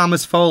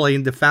 Thomas Foley,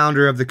 the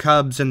founder of the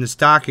Cubs and the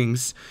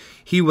Stockings,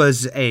 he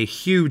was a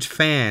huge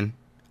fan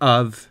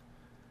of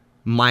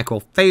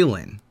Michael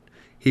Phelan.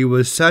 He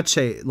was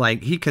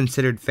he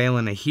considered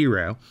Phelan a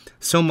hero,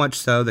 so much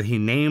so that he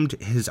named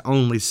his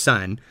only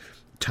son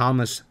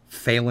Thomas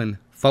Phelan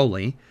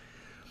Foley.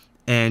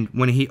 And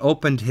when he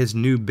opened his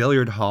new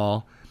billiard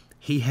hall,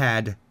 he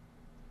had,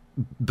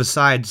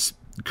 besides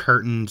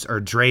curtains or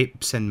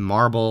drapes and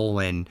marble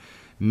and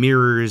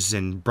mirrors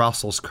and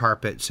Brussels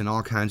carpets and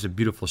all kinds of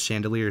beautiful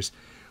chandeliers,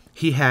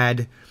 he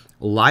had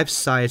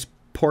life-size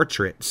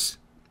portraits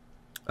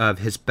of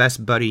his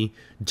best buddy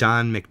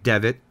John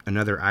McDevitt,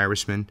 another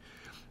Irishman,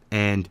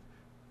 and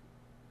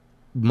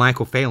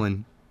Michael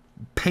Phelan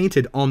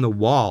painted on the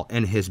wall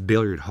in his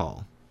billiard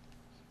hall.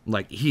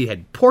 Like, he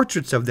had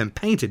portraits of them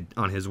painted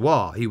on his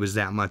wall. He was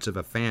that much of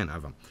a fan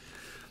of them.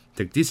 I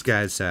think these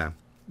guys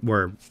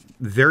were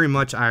very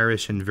much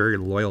Irish and very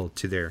loyal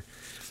to their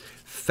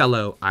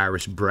fellow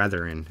Irish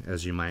brethren,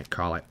 as you might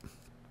call it.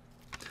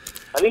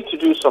 I need to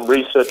do some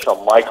research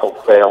on Michael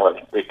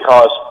Phelan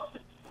because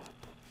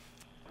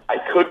I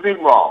could be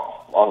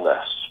wrong on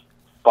this,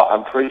 but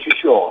I'm pretty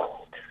sure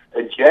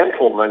a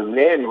gentleman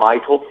named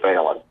Michael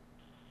Phelan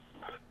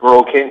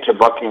broke into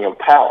Buckingham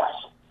Palace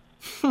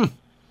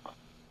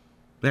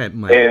That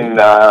might in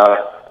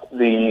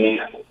the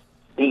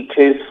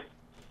 80s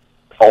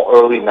or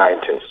early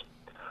 90s.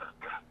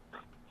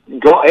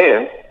 Got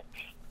in,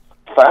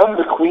 found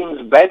the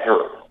Queen's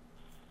bedroom,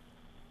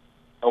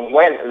 and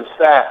went and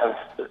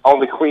sat on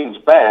the Queen's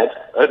bed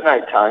at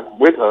night time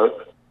with her,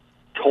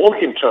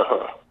 talking to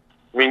her.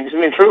 I mean, he's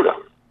an intruder.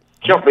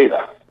 Shouldn't be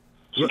there.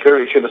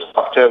 Security should have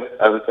stopped him,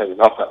 everything,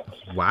 nothing.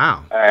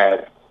 Wow.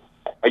 And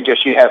I guess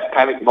she has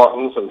panic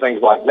buttons and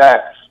things like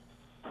that.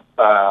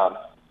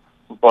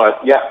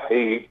 But yeah,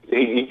 he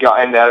got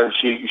in there and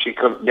she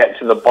couldn't get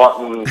to the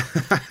button,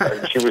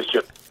 and she was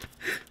just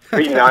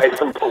be nice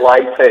and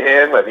polite to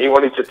him, and he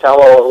wanted to tell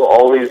her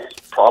all his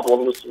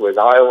problems with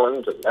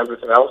Ireland and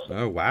everything else.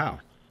 Oh, wow.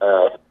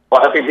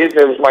 But I think his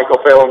name was Michael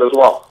Phelan as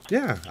well.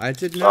 Yeah, I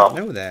did not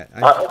know that.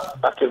 I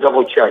have to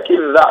double check.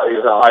 Either that or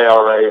he's an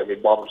IRA and he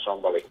bombed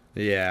somebody.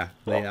 Yeah,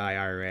 the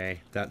IRA.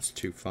 That's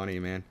too funny,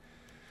 man.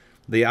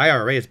 The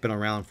IRA has been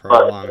around for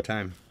a long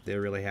time. They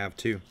really have,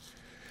 too.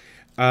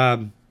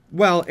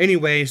 Well,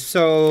 anyway,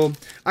 so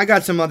I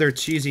got some other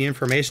cheesy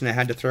information I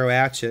had to throw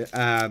at you.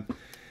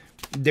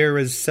 There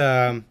was,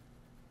 well,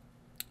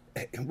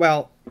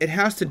 it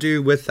has to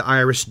do with the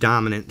Irish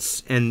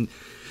dominance, and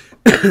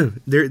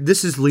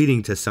this is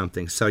leading to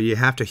something, so you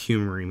have to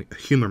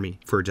humor me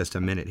for just a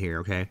minute here,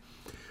 okay?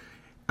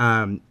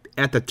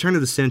 At the turn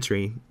of the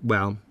century,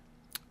 well,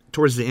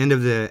 towards the end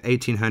of the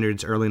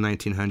 1800s, early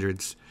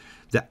 1900s,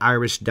 the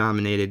Irish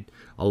dominated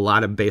a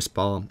lot of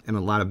baseball and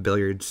a lot of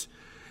billiards.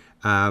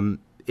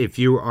 If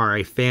you are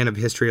a fan of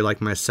history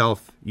like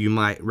myself, you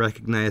might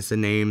recognize the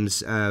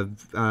names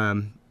of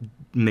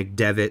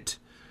McDevitt,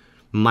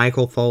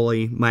 Michael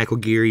Foley, Michael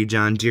Geary,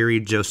 John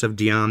Geary, Joseph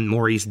Dion,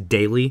 Maurice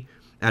Daly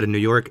out of New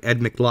York,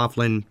 Ed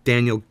McLaughlin,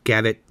 Daniel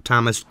Gavitt,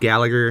 Thomas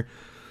Gallagher.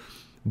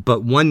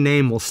 But one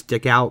name will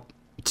stick out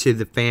to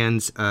the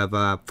fans of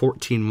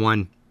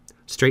 14-1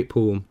 straight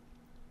pool.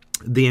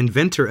 The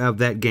inventor of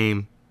that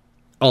game,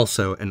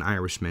 also an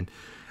Irishman.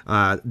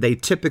 They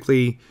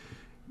typically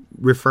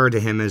refer to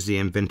him as the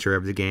inventor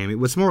of the game. It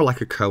was more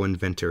like a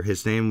co-inventor.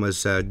 His name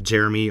was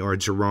Jeremy or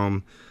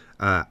Jerome.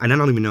 And I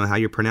don't even know how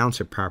you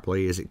pronounce it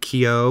properly. Is it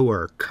Keogh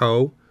or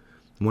Co?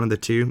 One of the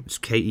two. It's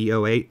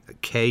Keogh.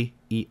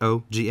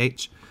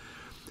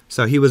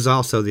 So he was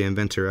also the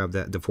inventor of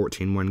the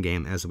 14-1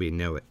 game as we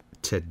know it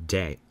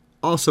today.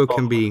 Also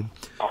can be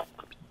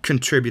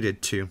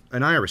contributed to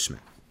an Irishman.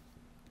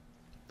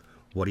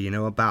 What do you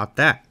know about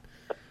that?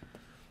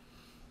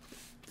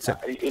 So,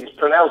 it's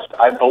pronounced,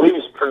 I believe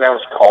it's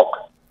pronounced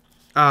cock.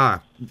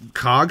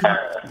 Cog?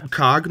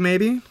 Cog,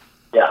 maybe?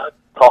 Yeah,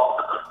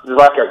 cock. There's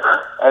like a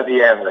at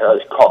the end,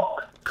 it's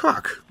cock.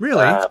 Cock,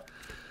 really?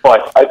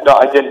 But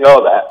I didn't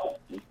know that.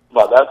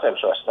 But that's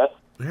interesting.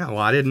 Yeah, well,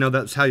 I didn't know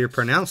that's how you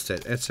pronounced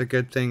it. It's a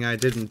good thing I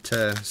didn't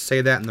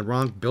say that in the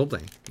wrong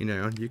building. You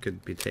know, you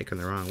could be taken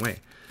the wrong way.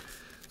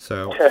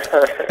 So,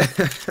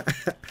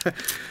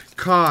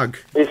 Cog.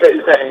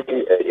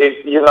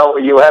 You know,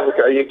 you have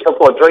a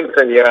couple of drinks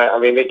in you. I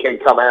mean, it can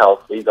come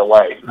out either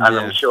way. And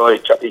I'm sure he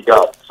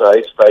got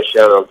his fair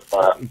share of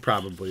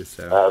probably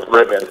so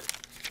ribbon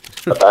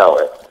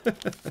about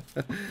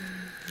it.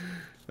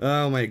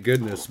 Oh my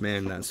goodness,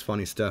 man, that's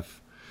funny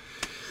stuff.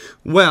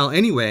 Well,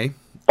 anyway.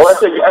 Well,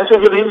 that's a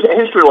good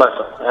history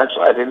lesson.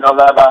 Actually, I didn't know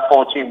that about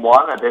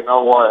 14-1. I didn't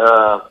know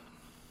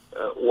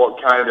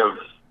what kind of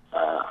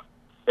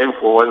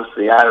influence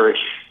the Irish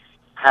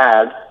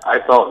had. I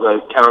thought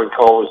that Karen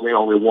Cole was the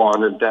only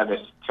one, and Dennis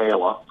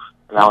Taylor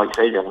and Alex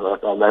Higgins. I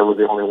thought they were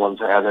the only ones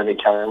that had any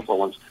kind of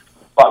influence.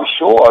 But I'm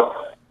sure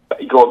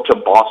that you go up to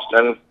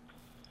Boston,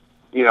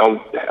 you know,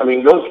 I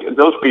mean,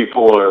 those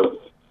people are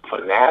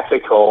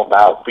fanatical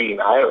about being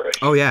Irish.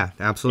 Oh yeah,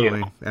 absolutely,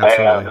 you know?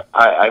 absolutely.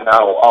 I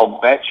know. I'll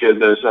bet you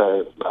there's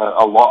a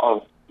lot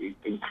of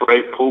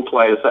great pool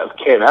players that have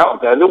came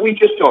out there that we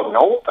just don't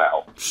know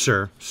about.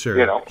 Sure.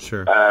 You know,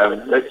 sure.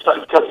 It's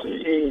because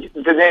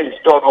the names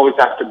don't always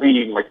have to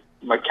be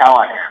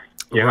McCallahan.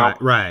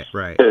 Right.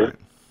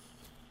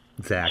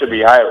 Exactly. To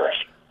be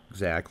Irish.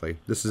 Exactly.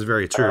 This is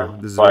very true.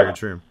 Very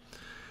true.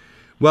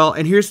 Well,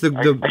 and here's the.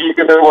 Are you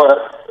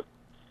gonna?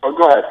 Oh,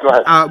 go ahead.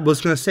 I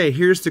was going to say,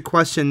 here's the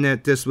question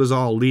that this was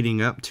all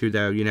leading up to,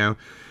 though.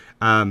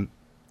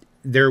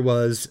 There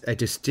was a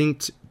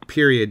distinct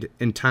period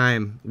in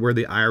time where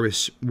the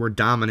Irish were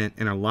dominant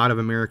in a lot of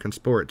American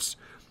sports,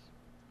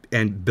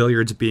 and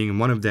billiards being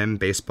one of them,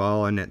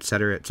 baseball, and et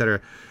cetera, et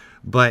cetera.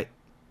 But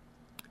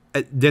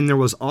then there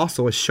was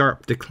also a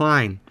sharp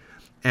decline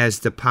as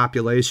the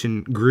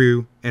population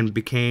grew and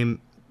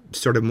became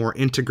sort of more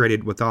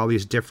integrated with all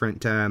these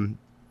different,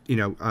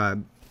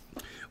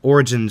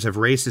 origins of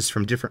races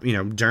from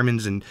different,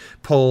 Germans and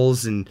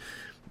Poles and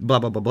blah,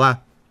 blah, blah, blah.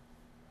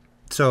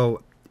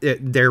 So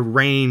their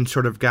reign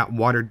sort of got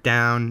watered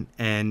down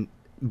and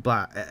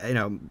blah,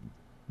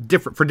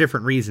 for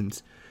different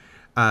reasons.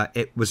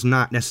 It was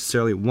not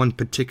necessarily one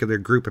particular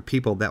group of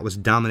people that was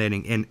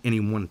dominating in any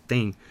one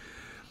thing.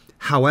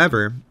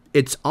 However,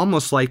 it's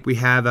almost like we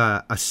have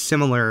a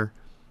similar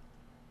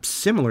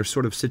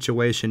sort of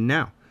situation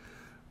now,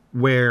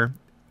 where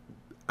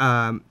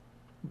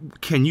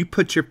can you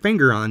put your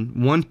finger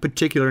on one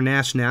particular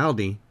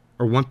nationality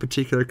or one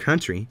particular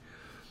country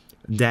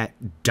that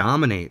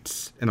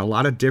dominates in a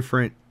lot of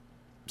different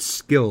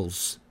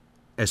skills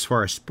as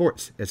far as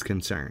sports is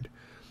concerned?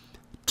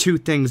 Two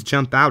things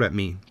jump out at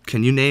me.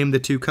 Can you name the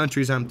two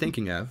countries I'm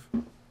thinking of?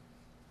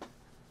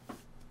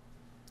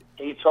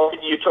 You're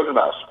talking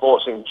about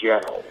sports in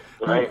general,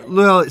 right?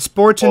 Well,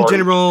 sports in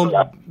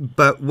general,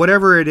 but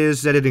whatever it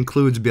is that it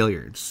includes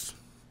billiards.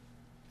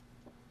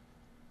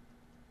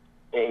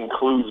 It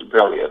includes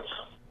billiards.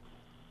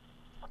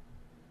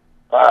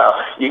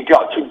 You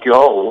got to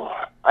go,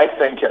 I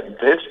think, at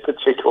this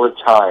particular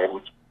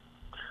time,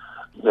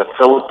 the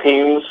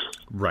Philippines.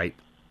 Right.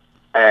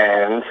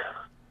 And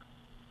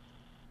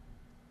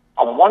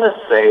I want to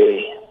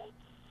say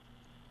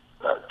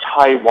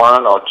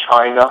Taiwan or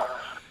China.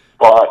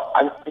 But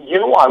I'm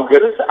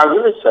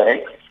gonna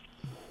say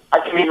I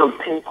can even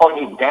pinpoint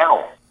it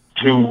down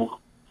to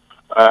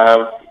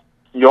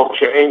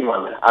Yorkshire,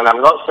 England, and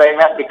I'm not saying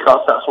that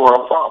because that's where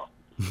I'm from,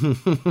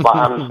 but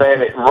I'm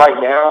saying it right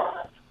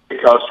now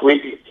because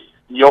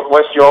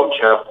West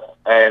Yorkshire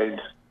and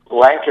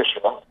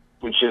Lancashire,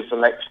 which is the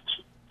next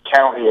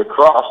county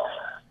across,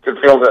 could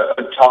feel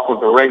the top of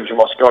the range of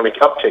Mosconi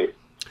Cup team.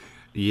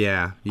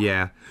 Yeah.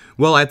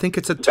 Well, I think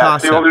it's a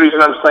toss-up. That's the only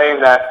reason I'm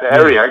saying that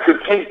area. I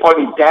could pinpoint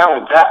it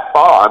down that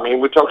far. I mean,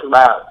 we're talking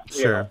about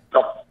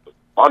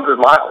 100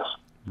 miles.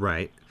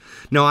 Right.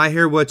 No, I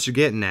hear what you're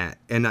getting at,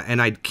 and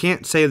I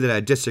can't say that I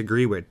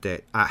disagree with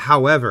it.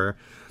 However,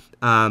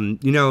 I'm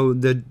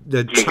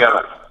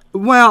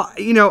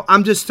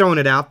just throwing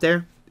it out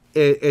there.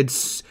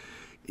 This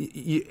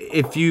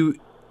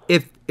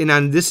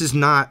is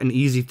not an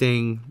easy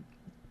thing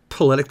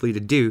politically to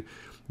do,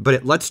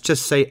 but let's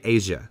just say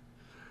Asia.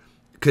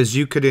 Because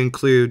you could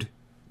include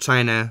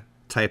China,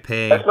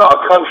 Taipei. That's not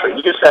a country.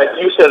 You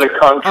said a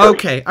country.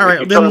 Okay, all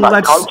right. Then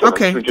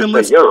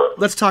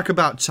let's talk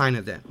about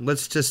China then.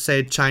 Let's just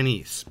say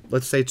Chinese.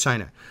 Let's say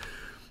China.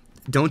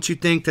 Don't you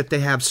think that they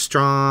have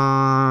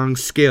strong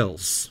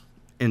skills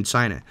in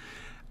China?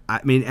 I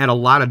mean, at a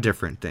lot of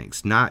different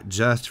things, not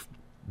just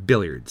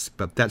billiards,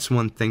 but that's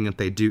one thing that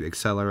they do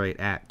accelerate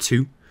at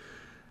too.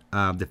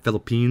 The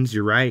Philippines,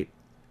 you're right.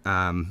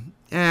 I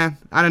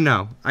don't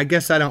know. I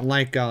guess I don't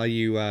like all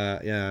you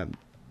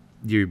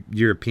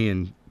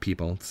European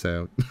people,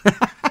 so.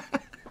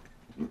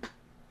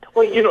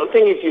 Well, the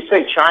thing is, you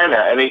say China,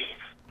 and it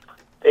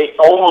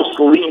almost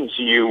leads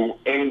you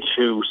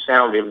into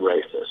sounding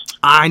racist.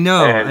 I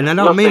know, and I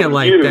don't mean it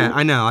like that.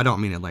 I know, I don't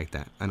mean it like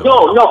that.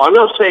 No, I'm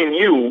not saying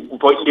you,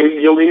 but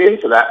you lean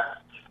into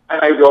that.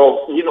 And I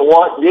go, you know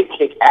what? They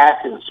kick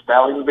ass in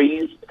spelling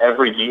bees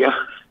every year.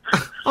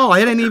 Oh,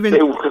 I didn't even.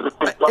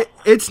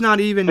 It's not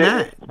even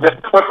that. They're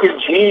fucking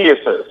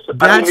geniuses.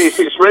 I mean, if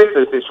it's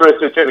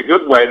racist in a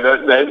good way.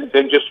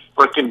 They're just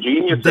fucking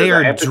geniuses. They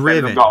are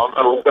driven.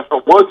 A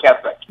different work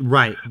ethic.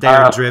 Right, they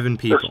are driven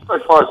people.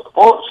 As far as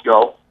sports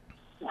go,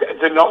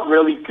 they're not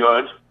really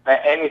good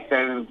at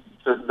anything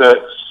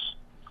that's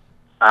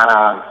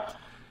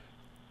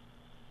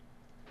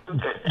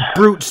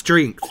brute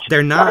strength.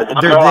 They're not.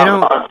 They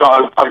don't. I'm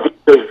going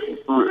to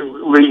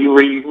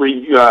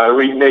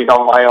renege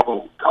on my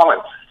own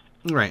comments.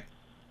 Right.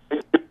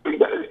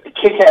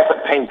 Kick ass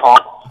at ping pong.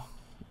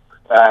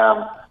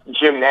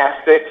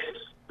 Gymnastics,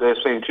 they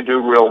seem to do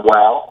real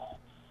well.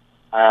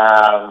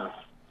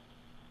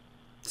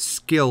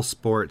 Skill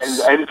sports.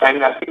 And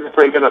I think they're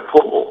pretty good at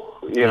football.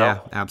 Yeah,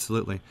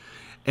 absolutely.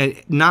 And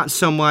not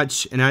so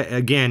much, and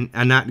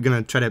I'm not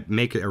going to try to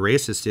make it a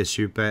racist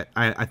issue, but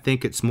I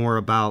think it's more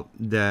about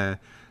the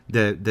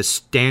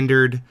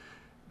standard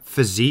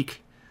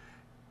physique.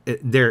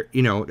 They're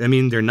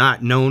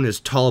not known as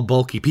tall,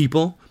 bulky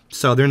people,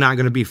 so they're not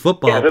going to be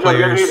football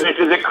players.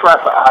 They're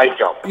crap at high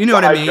jump. You know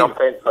what I mean?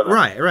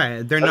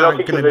 Right. They're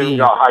not going to be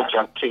a high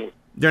jump team.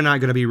 They're not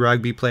going to be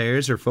rugby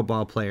players or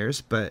football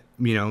players, but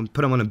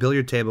put them on a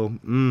billiard table.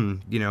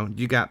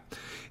 You got.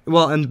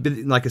 Well,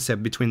 and like I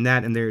said, between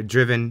that and they're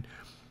driven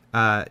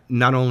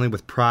not only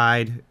with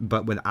pride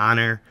but with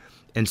honor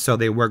And so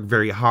they work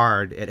very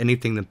hard at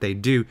anything that they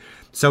do.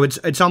 So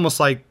it's almost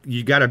like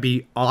you got to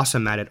be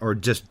awesome at it or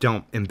just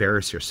don't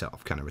embarrass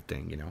yourself, kind of a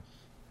thing, you know.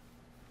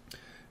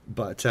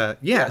 But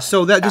yeah,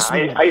 so that just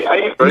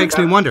I makes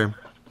me wonder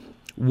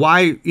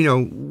why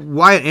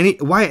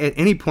at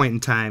any point in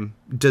time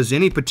does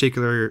any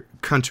particular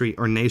country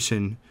or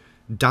nation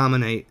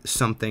dominate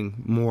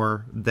something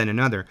more than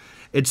another?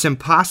 It's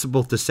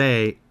impossible to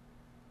say,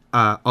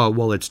 oh,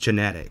 well, it's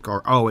genetic,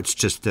 or oh, it's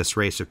just this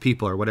race of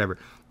people, or whatever.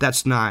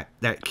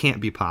 That can't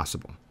be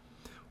possible.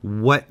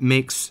 What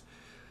makes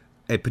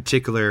a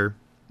particular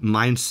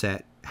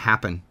mindset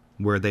happen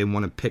where they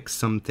want to pick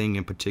something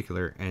in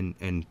particular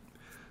and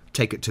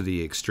take it to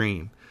the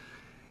extreme?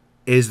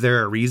 Is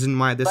there a reason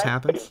why this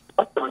happens?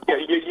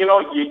 You're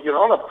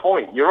on a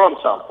point. You're on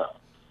something.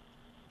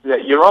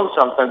 You're on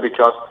something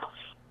because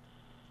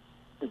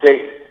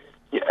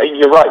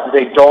you're right.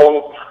 They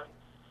don't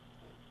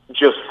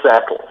just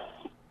settle.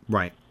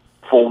 Right.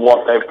 For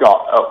what they've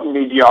got,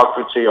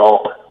 mediocrity,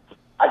 or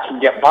I can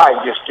get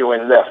by just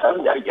doing this.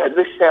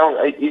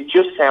 It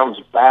just sounds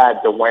bad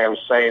the way I'm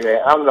saying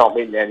it. I'm not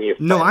meaning any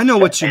offense. No, I know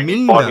what you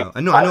mean, though.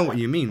 I know what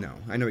you mean, though.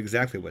 I know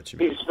exactly what you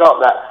mean. It's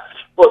not that.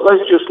 But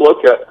let's just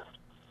look at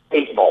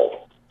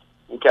 8-ball,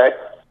 okay?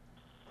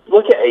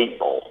 Look at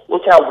 8-ball.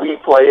 Look how we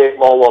play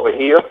 8-ball over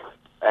here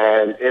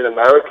and in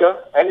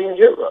America and in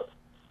Europe.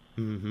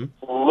 Mm-hmm.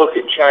 Look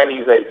at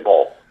Chinese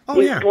 8-ball. Oh,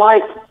 it's yeah.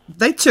 like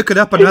they took it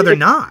up another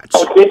notch.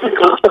 It's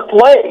difficult to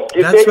play.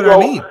 That's what I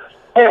mean.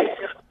 Hey,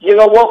 you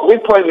know what? We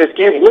play this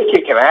game. We're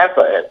kicking ass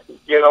at it.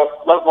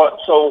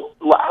 So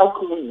how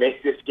can we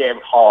make this game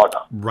harder?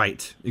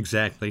 Right.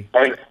 Exactly.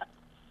 And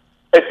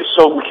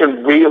so we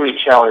can really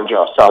challenge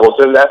ourselves,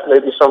 and that's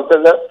maybe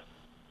something that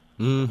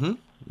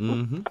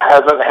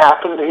hasn't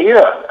happened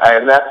here.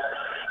 And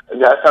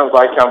that sounds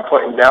like I'm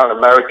putting down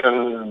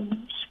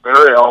American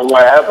spirit or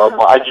whatever,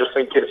 but I just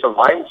think it's a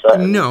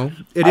mindset. No,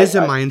 it is a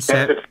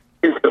mindset.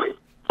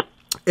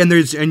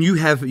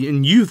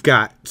 And you've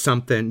got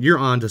something. You're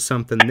onto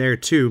something there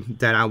too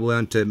that I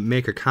want to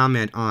make a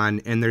comment on.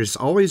 And there's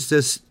always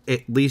this,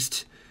 at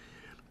least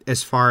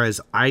as far as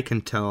I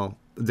can tell,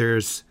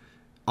 there's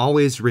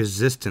always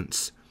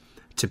resistance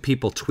to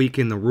people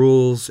tweaking the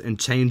rules and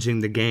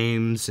changing the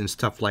games and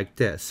stuff like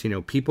this. You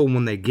know, people,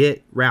 when they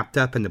get wrapped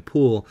up in the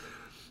pool,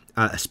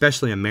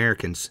 especially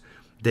Americans,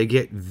 they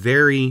get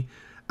very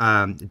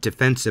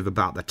defensive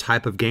about the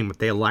type of game that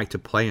they like to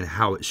play and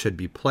how it should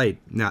be played.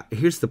 Now,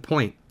 here's the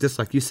point. Just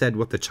like you said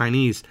with the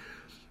Chinese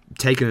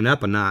taking it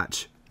up a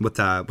notch with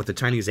the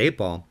Chinese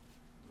 8-ball,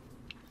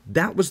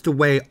 that was the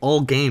way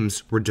all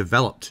games were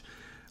developed.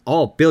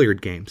 All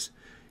billiard games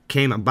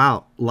came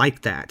about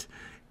like that.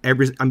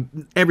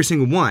 Every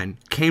single one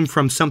came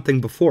from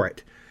something before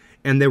it.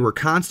 And they were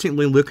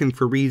constantly looking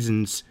for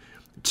reasons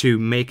to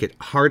make it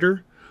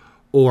harder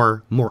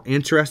or more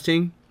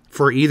interesting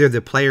for either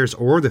the players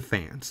or the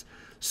fans.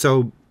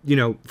 So,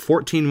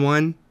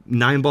 14-1,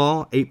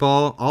 9-ball,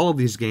 8-ball, all of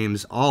these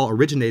games all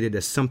originated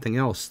as something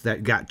else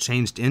that got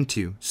changed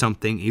into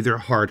something either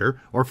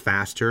harder or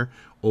faster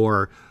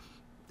or,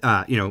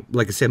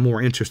 like I said, more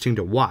interesting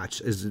to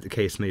watch, as the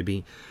case may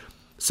be.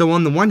 So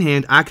on the one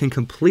hand, I can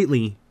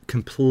completely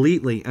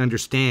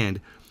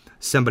understand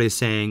somebody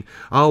saying,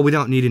 oh, we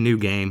don't need a new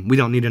game. We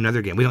don't need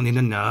another game. We don't need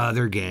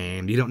another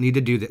game. You don't need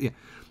to do that. Yeah.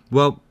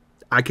 Well,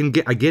 I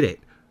get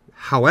it.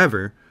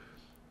 However,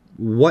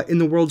 what in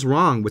the world's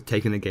wrong with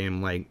taking a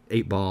game like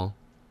 8-ball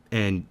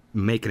and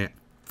making it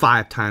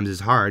 5 times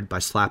as hard by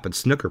slapping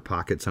snooker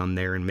pockets on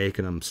there and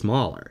making them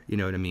smaller? You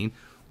know what I mean?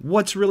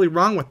 What's really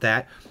wrong with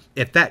that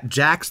if that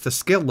jacks the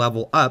skill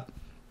level up?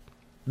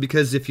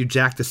 Because if you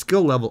jack the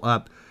skill level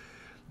up,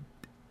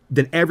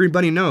 then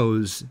everybody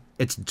knows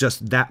it's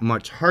just that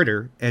much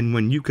harder. And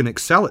when you can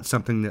excel at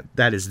something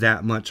that is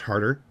that much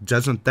harder,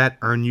 doesn't that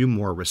earn you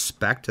more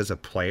respect as a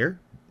player?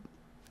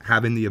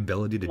 Having the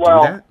ability to do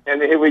that?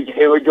 And here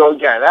we go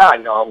again. I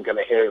know I'm going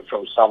to hear it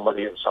from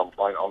somebody at some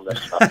point on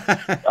this stuff.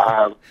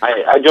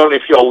 I don't know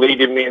if you're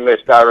leading me in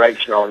this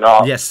direction or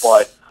not. Yes.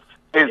 But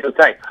here's the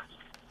thing.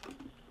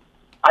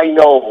 I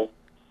know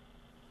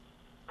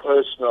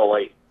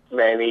personally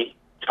many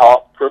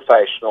top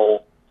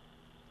professional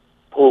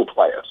pool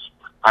players.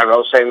 I'm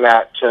not saying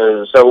that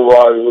to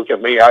look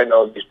at me, I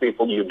know these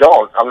people, you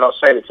don't. I'm not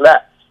saying it's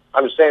that.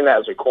 I'm saying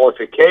that as a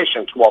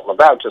qualification to what I'm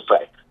about to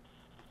say.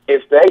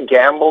 If they're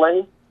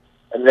gambling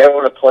and they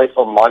want to play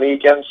for money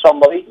against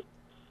somebody,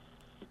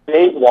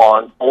 they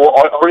want,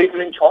 or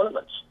even in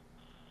tournaments,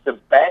 the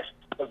best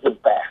of the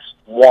best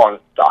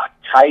want the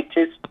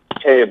tightest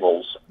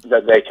tables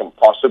that they can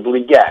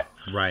possibly get.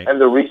 Right. And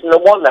the reason they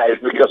want that is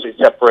because it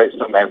separates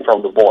the men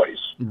from the boys.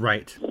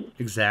 Right.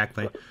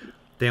 Exactly.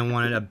 They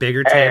wanted a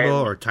bigger table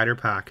or tighter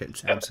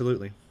pockets.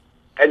 Absolutely.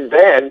 And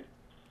then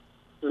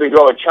they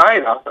go to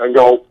China and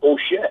go, oh,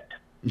 shit.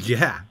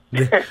 Yeah.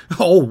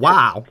 Oh,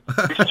 wow.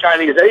 This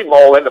Chinese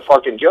 8-ball in the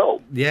fucking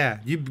joke. Yeah.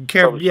 You be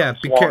careful. Yeah.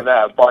 Be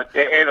careful. But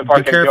in a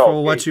fucking be careful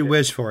joke. what you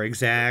wish for.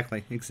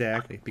 Exactly. Be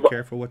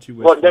careful what you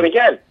wish for. But then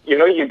again,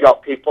 you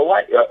got people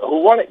like who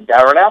won it,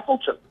 Darren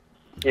Appleton.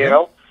 You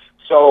know,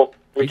 so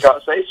We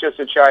can't say it's just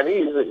the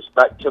Chinese. It's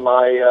back to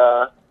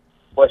my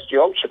West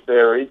Yorkshire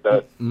theory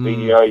that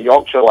the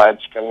Yorkshire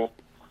lads can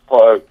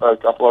put a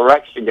couple of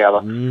racks together.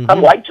 I'd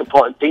like to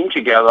put a team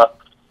together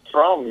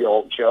from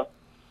Yorkshire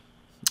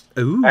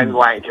and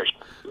Lancashire.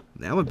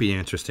 That would be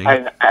interesting.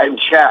 And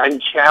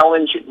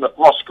challenge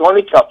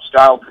Moscone Cup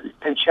style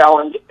and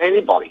challenge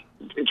anybody.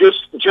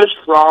 Just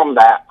from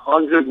that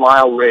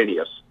 100-mile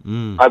radius.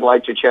 I'd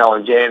like to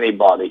challenge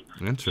anybody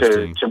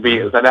to be.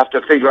 They'd have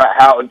to figure out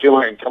how to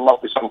do it and come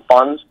up with some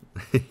funds.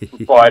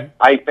 But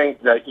I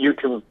think that you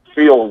can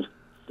field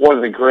one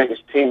of the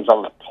greatest teams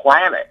on the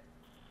planet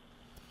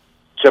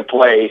to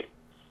play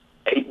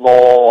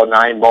 8-ball or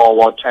 9-ball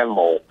or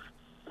 10-ball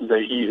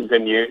that you're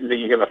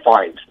going to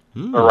find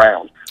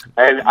around.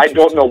 And I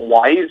don't know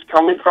why it's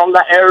coming from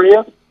that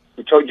area.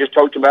 We just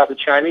talked about the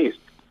Chinese.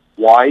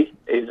 Why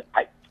is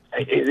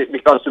it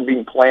because they've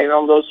been playing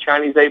on those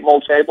Chinese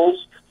 8-ball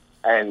tables?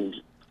 And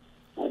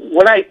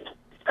when I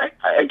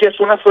guess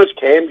when I first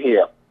came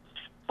here,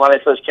 when I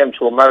first came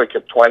to America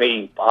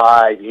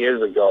 25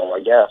 years ago, I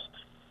guess,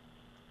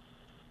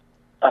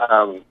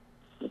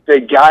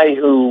 the guy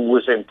who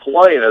was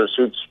employing us,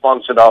 who'd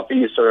sponsored our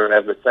visa and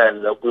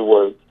everything that we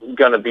were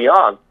going to be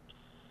on,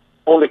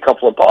 owned a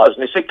couple of bars.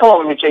 And he said, come on,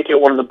 let me take you to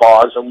one of the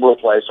bars and we'll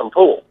play some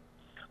pool.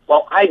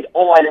 Well,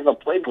 all I ever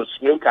played was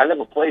snooker. I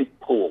never played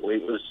pool.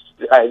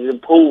 The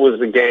pool was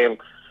the game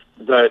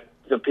that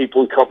the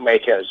people who couldn't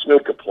make it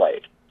snooker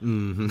played.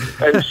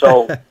 Mm-hmm. And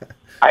so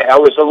I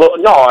was a little,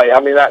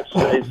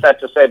 it's sad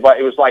to say, but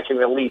it was like an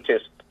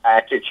elitist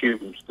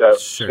attitude that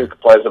snooker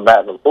players are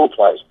better than pool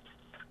players.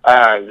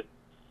 And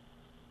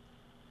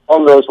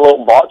on those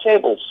little bar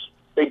tables,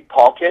 big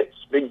pockets,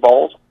 big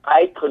balls,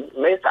 I couldn't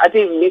miss. I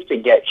didn't miss to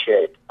get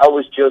shape. I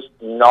was just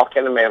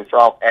knocking them in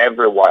from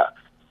everywhere.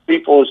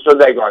 People stood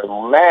there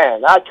going,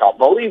 man, I can't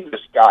believe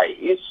this guy.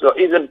 He's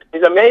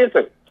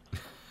amazing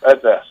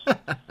at this.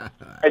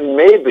 And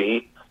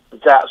maybe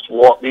that's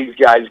what these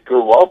guys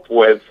grew up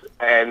with,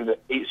 and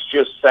it's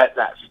just set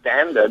that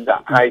standard,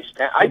 that high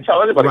standard. I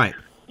tell everybody, right.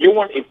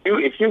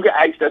 If you get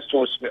access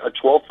to a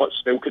 12-foot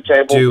snooker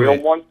table,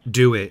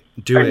 do it.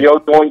 And you're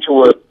going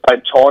to a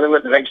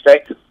tournament the next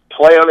day,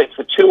 play on it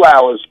for 2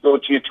 hours, go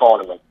to your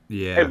tournament.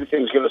 Yeah.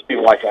 Everything's going to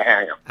seem like a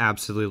hanger.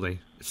 Absolutely,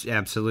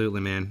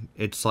 man.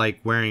 It's like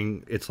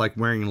wearing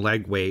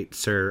leg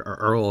weights or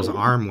Earl's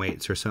arm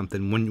weights or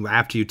something.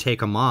 After you take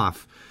them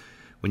off,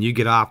 when you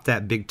get off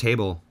that big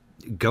table,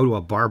 go to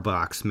a bar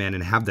box, man,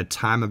 and have the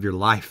time of your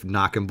life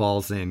knocking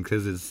balls in,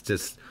 because it's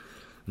just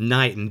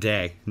night and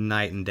day.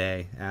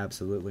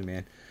 Absolutely,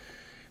 man.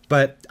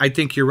 But I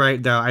think you're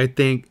right, though. I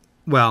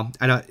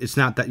know it's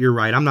not that you're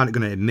right. I'm not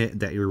going to admit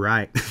that you're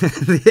right.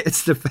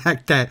 It's the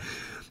fact that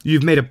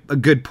you've made a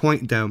good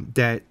point, though,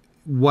 that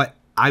what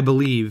I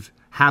believe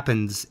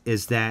happens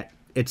is that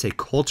it's a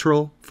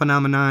cultural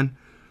phenomenon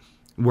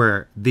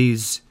where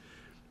this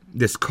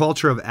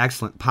culture of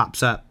excellence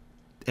pops up.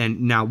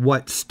 And now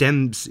what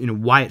stems,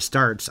 why it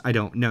starts, I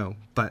don't know.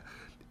 But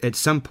at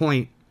some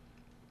point,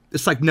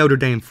 it's like Notre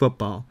Dame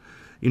football.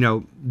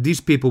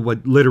 These people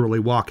would literally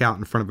walk out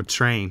in front of a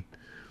train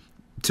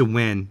to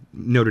win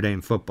Notre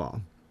Dame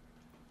football.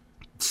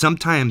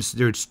 Sometimes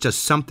there's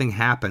just something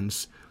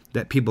happens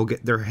that people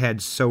get their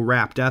heads so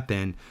wrapped up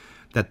in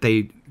that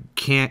they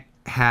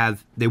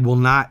will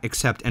not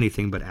accept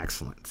anything but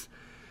excellence.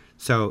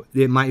 So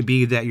it might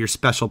be that your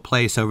special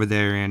place over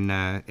there in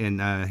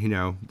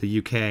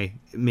the UK,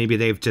 maybe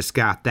they've just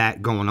got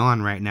that going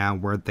on right now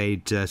where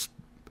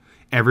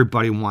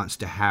everybody wants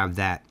to have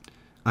that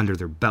under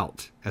their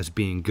belt as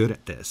being good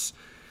at this.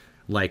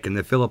 Like in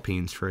the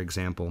Philippines, for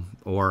example,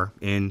 or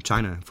in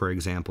China, for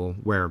example,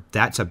 where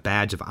that's a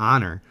badge of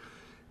honor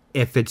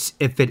if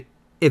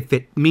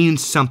it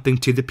means something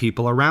to the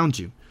people around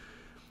you.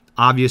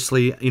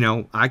 Obviously,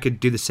 I could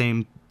do the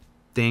same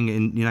thing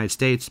in the United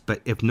States,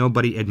 but if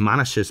nobody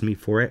admonishes me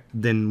for it,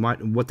 then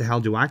what the hell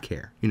do I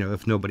care?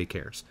 If nobody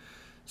cares.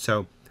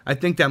 So I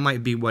think that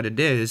might be what it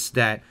is,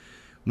 that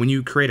when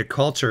you create a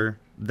culture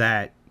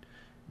that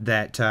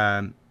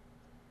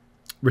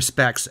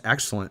respects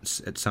excellence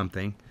at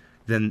something,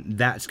 then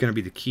that's going to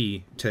be the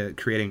key to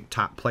creating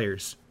top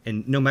players.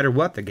 And no matter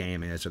what the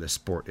game is or the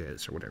sport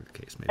is or whatever the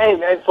case may be.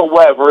 And for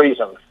whatever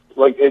reason,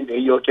 like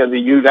you look at the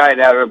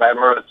United Arab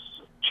Emirates,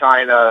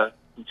 China,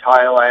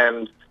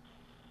 Thailand,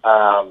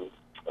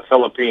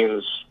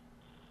 Philippines.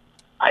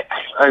 I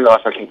don't know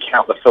if I can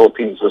count the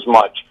Philippines as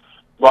much,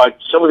 but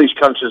some of these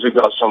countries have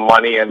got some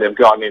money and they've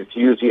got an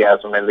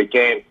enthusiasm in the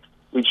game,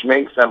 which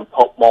makes them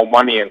put more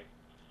money in.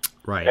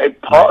 Right.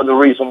 And part of the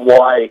reason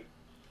why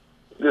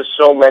there's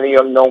so many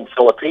unknown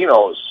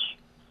Filipinos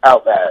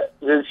out there,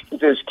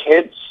 there's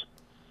kids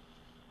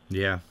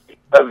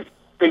of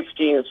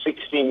 15,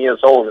 16 years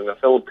old in the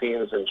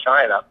Philippines and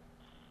China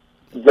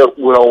that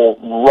will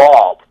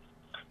rob.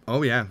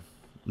 Oh, yeah.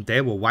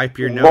 They will wipe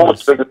your nose.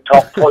 Most of the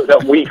top people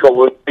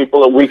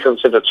that we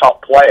consider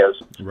top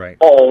players, right,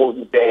 all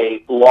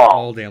day long.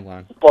 All day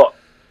long. But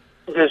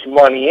there's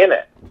money in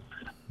it.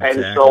 And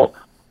exactly. so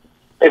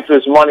if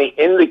there's money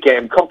in the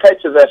game compared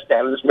to their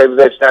standards, maybe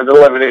their standard of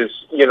living is,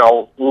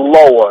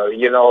 lower,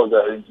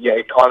 the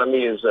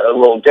economy is a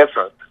little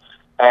different.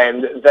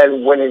 And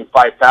then winning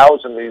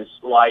 5,000 is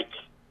like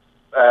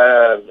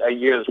a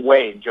year's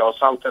wage or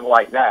something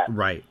like that.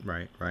 Right.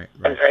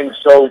 And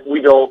so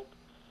we don't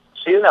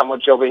see that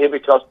much over here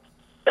because,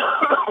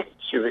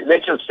 excuse me, they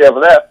can stay over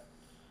there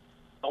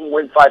and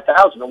win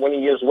 5,000 and win a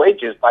year's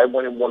wages by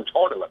winning one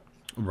tournament.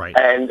 Right.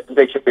 And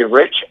they can be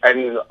rich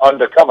and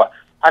undercover.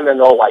 And I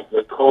know, like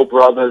the Cole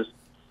brothers,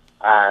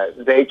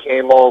 they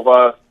came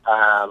over.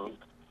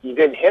 You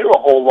didn't hear a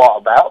whole lot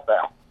about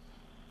them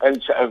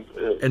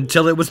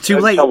until it was too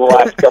late. Until the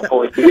last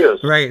couple of years.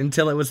 Right,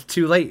 until it was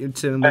too late,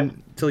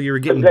 until you were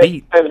getting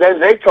beat. And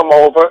then they come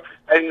over,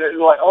 and they're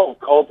like, oh,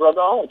 Cole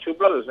brother, two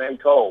brothers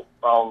named Cole.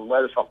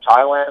 Where they're from,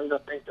 Thailand, I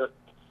think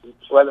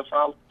that's where they're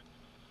from.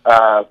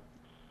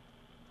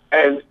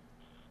 And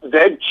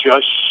they're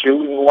just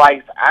shooting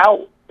life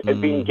out. They've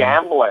been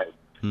gambling.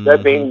 Mm-hmm.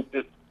 They've been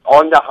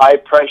under high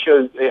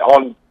pressure,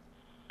 on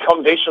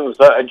conditions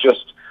that are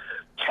just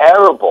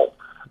terrible,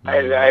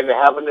 and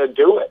having to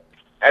do it.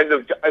 And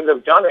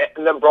they've done it,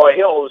 and then brought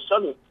here all of a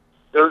sudden,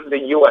 they're the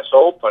U.S.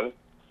 Open,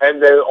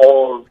 and they're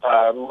all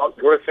Mark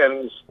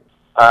Griffin's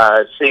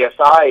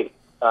CSI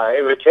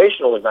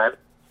invitational event,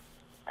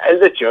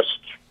 and they're just,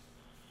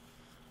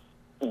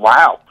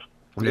 wow.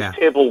 Yeah. The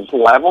table's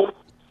level.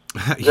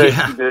 Right.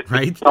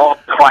 It's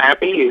not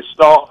clammy. It's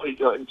not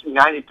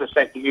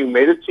 90%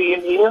 humidity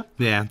in here.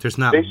 Yeah, there's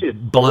not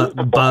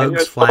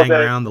bugs flying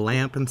around the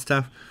lamp and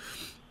stuff.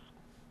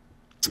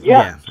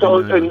 Yeah. So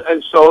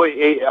and so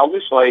it,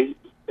 obviously,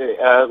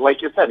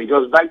 like you said, it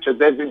goes back to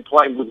they've been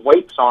playing with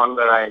weights on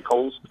their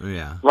ankles.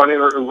 Yeah. Running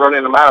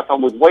a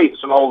marathon with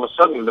weights, and all of a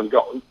sudden they've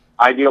got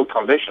ideal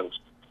conditions.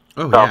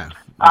 Oh, so, yeah.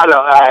 I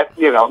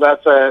don't.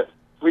 That's a.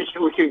 We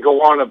can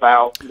go on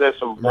about this,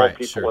 and more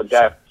people are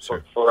deaf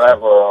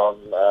forever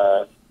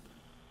on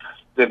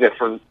the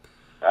different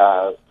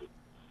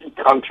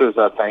countries,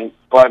 I think.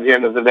 But at the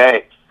end of the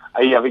day,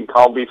 are you having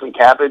corned beef and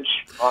cabbage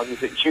on,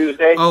 is it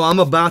Tuesday? Oh, I'm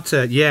about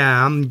to,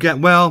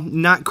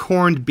 not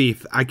corned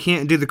beef. I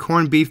can't do the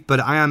corned beef,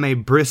 but I am a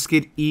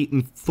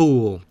brisket-eating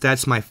fool.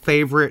 That's my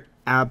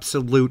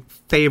absolute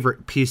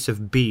favorite piece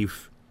of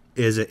beef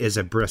is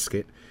a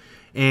brisket.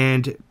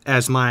 And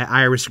as my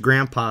Irish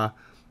grandpa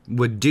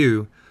would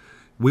do,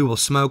 we will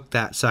smoke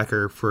that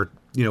sucker for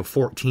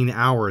 14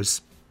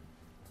 hours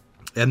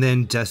and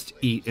then just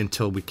eat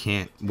until you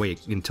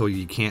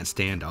can't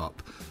stand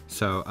up.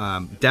 So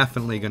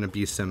definitely going to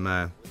be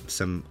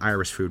some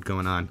Irish food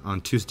going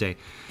on Tuesday.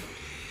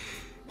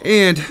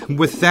 And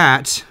with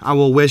that, I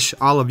will wish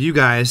all of you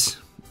guys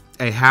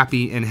a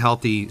happy and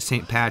healthy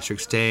St.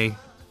 Patrick's Day,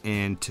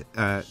 and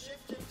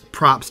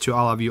props to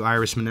all of you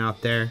Irishmen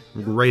out there.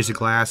 Raise a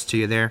glass to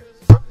you there.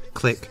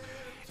 Click.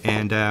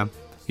 And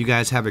you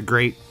guys have a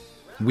great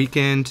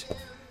weekend.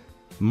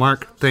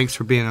 Mark, thanks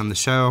for being on the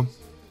show,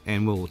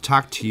 and we'll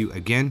talk to you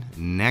again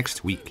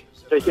next week.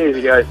 Take it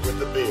easy, guys. With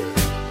the beer.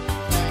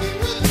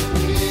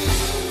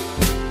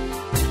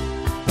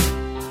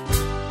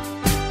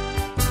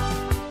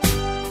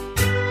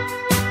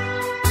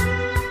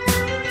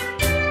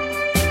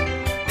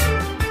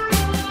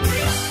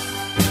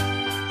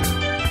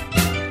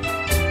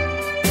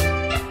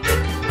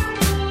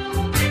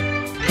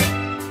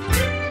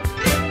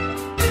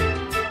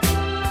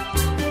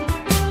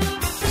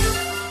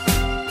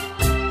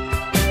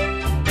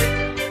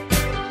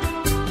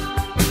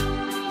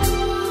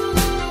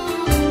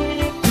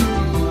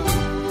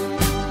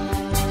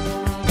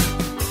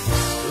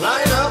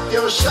 Line up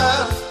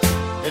yourself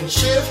and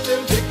shift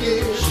into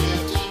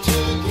gear.